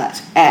hair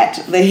cut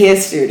at the hair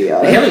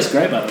studio. The hair looks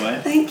great, by the way.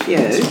 Thank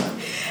you.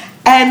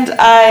 And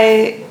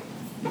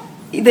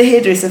the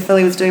hairdresser,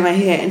 Philly, was doing my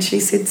hair and she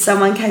said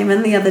someone came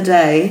in the other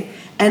day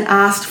and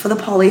asked for the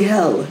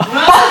PollyHill.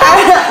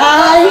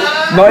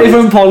 Not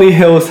even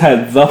PollyHill's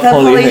head, the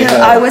PollyHill.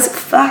 I was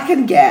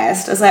fucking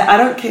gassed. I was like, I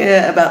don't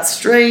care about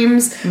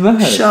streams,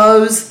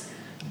 shows.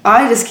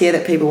 I just care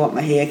that people want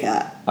my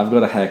haircut. I've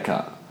got a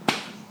haircut.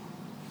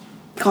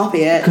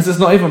 Copy it. Because it's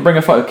not even bring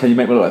a photo. Can you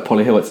make me look like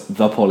PollyHill? It's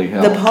the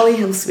PollyHill. The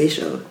PollyHill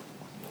special.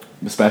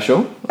 The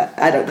special?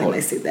 I don't think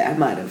they said that. I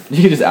might have.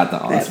 You can just add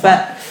that on.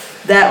 But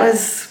that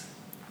was...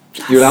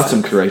 You allowed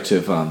some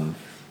creative...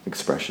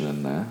 expression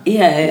in there.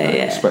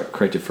 Yeah.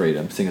 Creative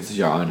freedom, seeing as it's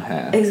your own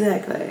hair.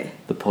 Exactly.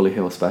 The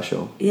PollyHill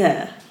special.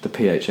 Yeah. The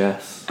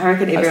PHS. I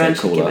reckon everyone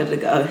should give it a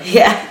go.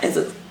 Yeah, as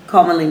it's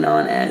commonly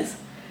known as.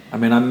 I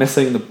mean, I'm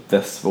missing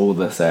all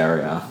this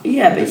area.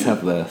 Yeah, but just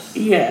have this.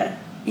 Yeah.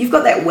 You've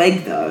got that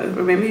wig though.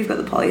 Remember you've got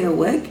the PollyHill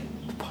wig?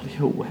 The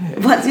PollyHill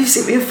wig? Once you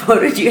sent me a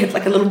photo, you had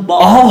like a little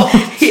bob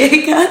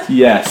haircut.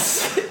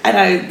 Yes. I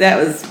know, that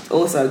was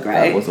also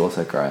great. That was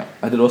also great.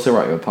 I did also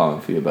write you a poem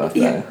for your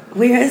birthday. Yeah.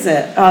 Where is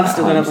it? Oh, I'm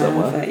still going to my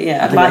photo.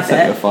 Yeah, I'd like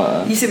that. You a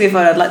photo. You sent me a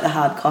photo, I'd like the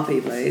hard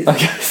copy, please.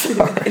 Okay,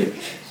 sorry.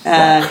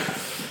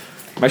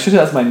 Make sure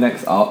that's my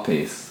next art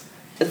piece.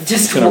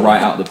 just going to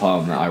write out the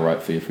poem that I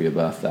wrote for you for your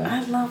birthday.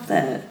 I love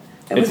that.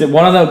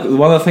 One of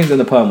the things in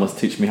the poem was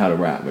teach me how to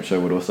rap, which I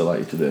would also like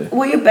you to do.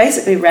 Well, you're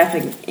basically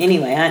rapping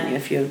anyway, aren't you?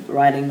 If you're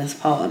writing this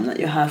poem, that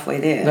you're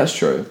halfway there. That's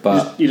true,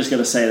 but you just got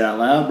to say it out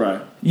loud,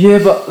 bro. Yeah,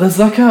 but there's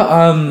like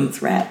a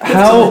It's rap.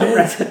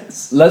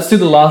 Let's do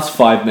the last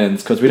 5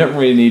 minutes because we don't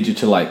really need you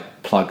to like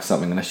plug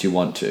something unless you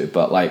want to.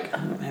 But like, I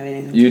don't have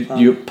anything you to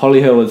plug.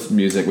 PollyHill is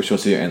music, which is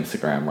also your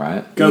Instagram,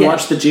 right? Go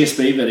watch the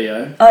GSB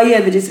video. Oh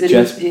yeah, the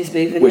GSB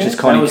video, which is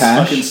Connie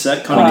Cash. Fucking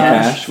sick. Connie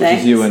Cash, which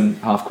is you and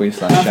Half Queen /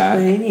 Shaq. Half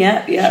Queen,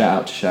 yeah. Shout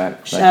out to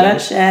Shaq. Shout out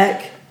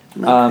Shaq,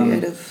 my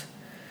creative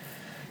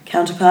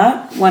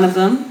counterpart. One of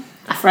them,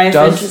 Freya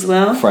French as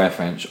well. Freya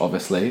French,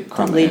 obviously,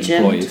 Crumb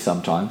employee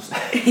sometimes.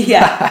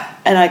 Yeah,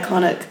 an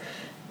iconic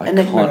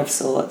enigma of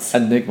sorts.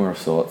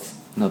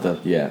 Another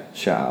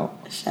shout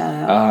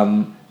Shout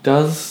out.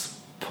 Does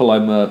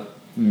Paloma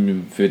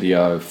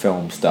video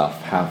film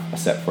stuff have a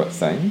separate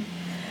thing?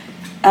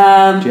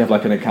 Do you have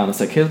like an account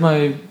that's like, here's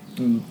my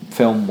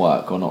film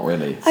work, or not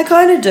really? I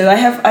kind of do.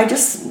 I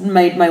just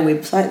made my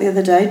website the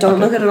other day.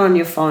 Don't look at it on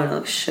your phone. It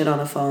looks shit on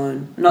a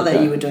phone. Not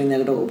that you were doing that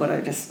at all, but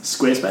I just...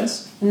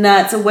 Squarespace?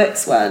 Nah, it's a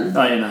Wix one.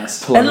 Oh, yeah,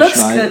 nice. Paloma it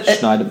looks good.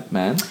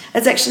 Schneiderman?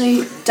 It's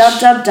actually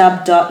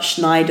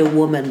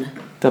www.schneiderwoman.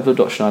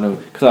 www.schneider,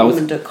 because I was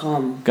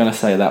woman.com. gonna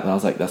say that, but I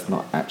was like, that's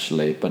not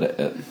actually. But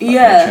I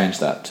changed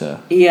that to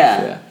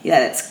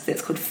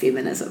That's called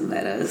feminism.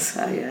 That is.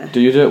 Yeah. Do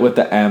you do it with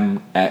the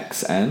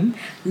MXN?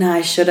 No,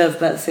 I should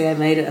have, but see, I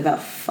made it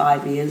about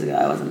 5 years ago.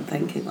 I wasn't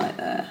thinking like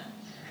that.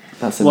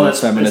 That's a new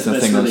feminism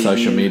thing on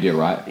social media,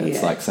 right?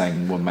 It's like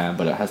saying woman,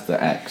 but it has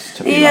the X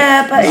to be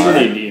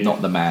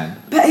not the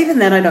man. But even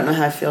then, I don't know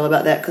how I feel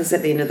about that, because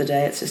at the end of the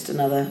day, it's just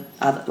another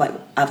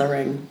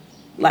othering.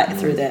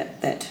 Through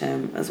that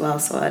term as well,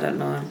 so I don't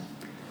know.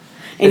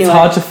 Anyway. It's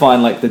hard to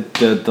find like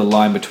the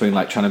line between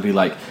like trying to be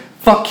like,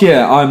 fuck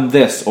yeah, I'm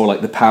this, or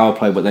like the power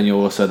play, but then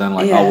you're also then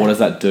like, oh, what does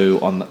that do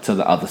to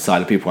the other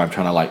side of people I'm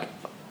trying to like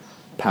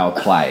power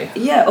play?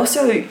 Yeah,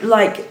 also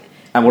like...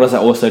 And what is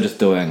that also just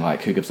doing?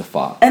 Like, who gives a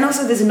fuck? And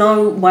also there's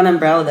no one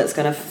umbrella that's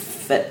going to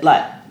fit,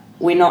 like,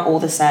 we're not all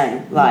the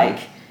same, like,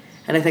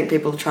 and I think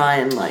people try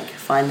and like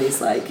find these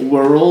like...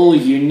 We're all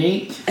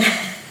unique.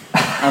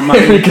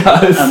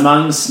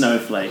 Among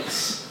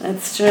snowflakes.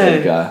 That's true. There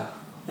you go.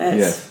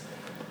 Yes.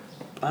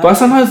 But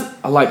sometimes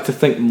I like to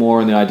think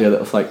more in the idea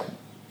that it's like,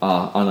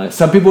 I don't know.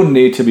 Some people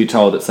need to be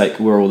told it's like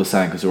we're all the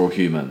same because we're all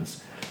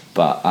humans.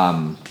 But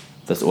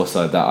there's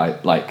also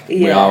that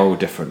we are all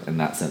different in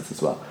that sense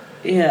as well.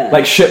 Yeah.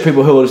 Like shit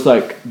people who are just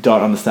like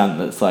don't understand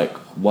that it's like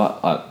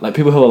what like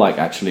people who are like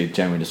actually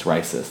genuinely just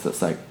racist.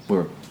 That's like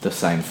we're the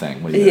same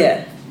thing. What do you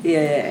do?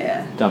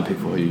 Yeah. Dumb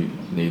people who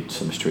need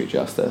some street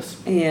justice.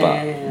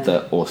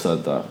 But also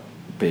the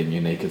being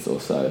unique is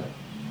also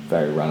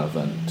very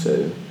relevant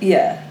to...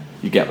 Yeah.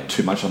 You get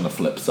too much on the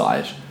flip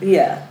side.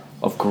 Yeah.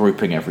 Of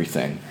grouping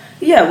everything.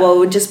 Yeah, well, it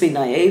would just be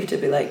naive to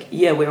be like,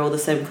 yeah, we're all the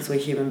same because we're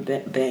human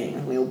beings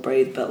and we all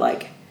breathe, but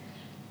like,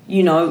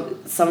 you know,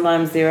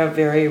 sometimes there are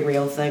very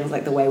real things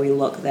like the way we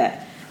look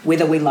that,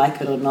 whether we like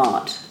it or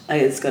not,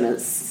 is going to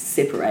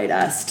separate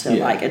us to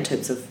like in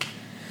terms of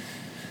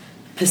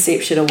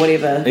perception or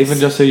whatever. Even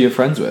just who you're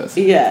friends with.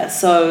 Yeah,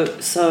 so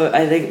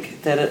I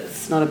think that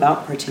it's not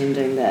about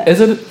pretending that...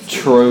 Is it a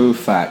true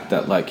fact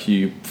that like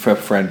you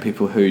befriend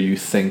people who you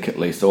think at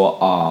least or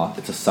are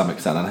to some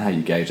extent, and how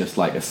you gauge just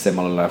like a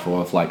similar level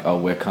of like, oh,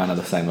 we're kind of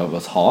the same level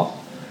as hot?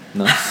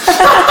 No. Is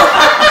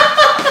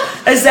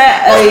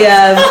that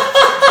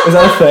is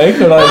that a thing? Or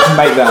did I just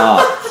make that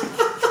up?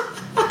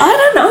 I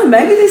don't know,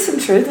 maybe there's some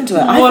truth into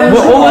it.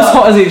 We're all as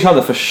hot as each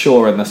other for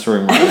sure in this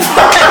room right now.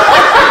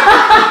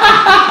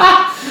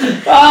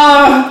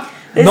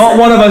 Not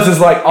one of us is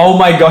like, oh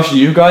my gosh,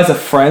 you guys are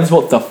friends?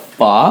 What the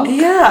fuck?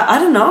 Yeah, I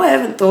don't know. I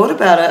haven't thought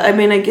about it. I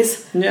mean, I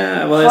guess...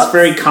 Yeah, well, it's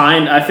very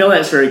kind. I feel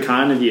that's very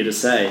kind of you to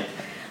say.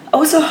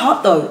 Also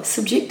hot, though. It's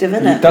subjective,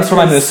 isn't it? That's what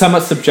I mean. There's so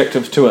much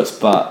subjective to it,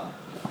 but...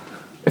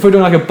 If we're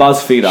doing like a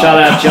BuzzFeed article...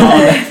 Shout out John.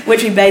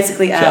 Which we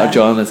basically are. Shout out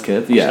John and his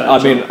kids. Yeah, I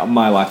mean,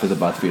 my life is a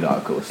BuzzFeed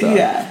article, so...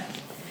 Yeah,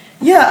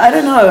 I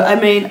don't know. I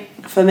mean,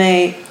 for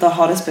me, the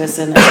hottest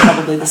person is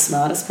probably the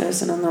smartest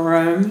person in the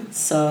room,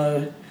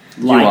 so...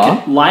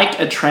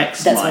 Like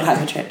attracts That's like. what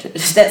I'm attracted.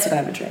 That's what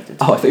I'm attracted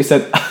to. Oh, I thought you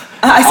said...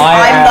 I said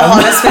I'm the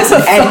hottest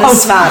person and the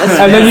smartest.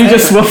 And then you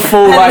just were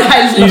full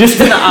like... You just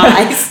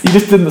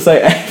didn't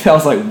say anything. I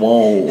was like,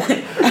 whoa.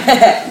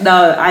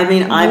 No, I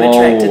mean, I'm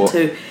attracted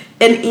to...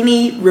 In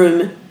any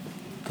room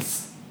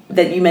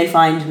that you may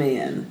find me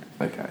in.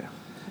 Okay.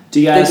 Do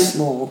you guys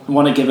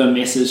want to give a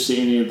message to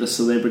any of the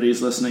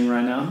celebrities listening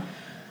right now?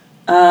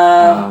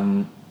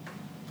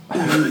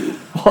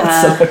 What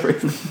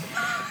celebrities?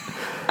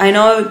 I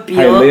know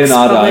Bjork's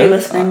probably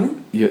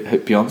listening.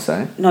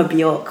 Beyonce? No,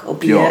 Bjork, or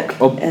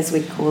Bjork, as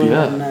we call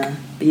it.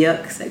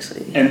 Bjork's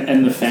actually.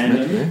 And the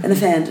fandom. And the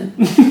fandom.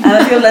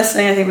 If you're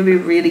listening, I think we'd be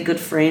really good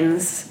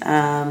friends.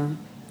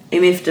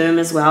 MF Doom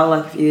as well,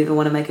 like if you ever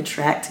want to make a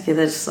track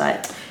together, just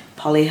like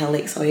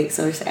PollyHill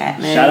XOXO's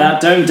at me. Shout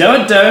out, Doom. Do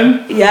it,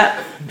 Doom.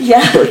 Yeah.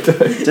 Do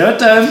it,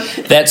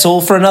 Doom. That's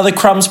all for another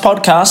Crumbs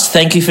podcast.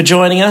 Thank you for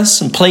joining us,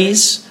 and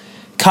please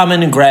come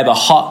in and grab a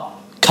hot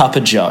cup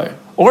of joe.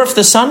 Or if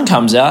the sun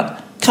comes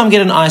out, come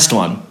get an iced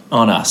one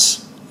on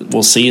us.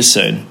 We'll see you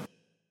soon.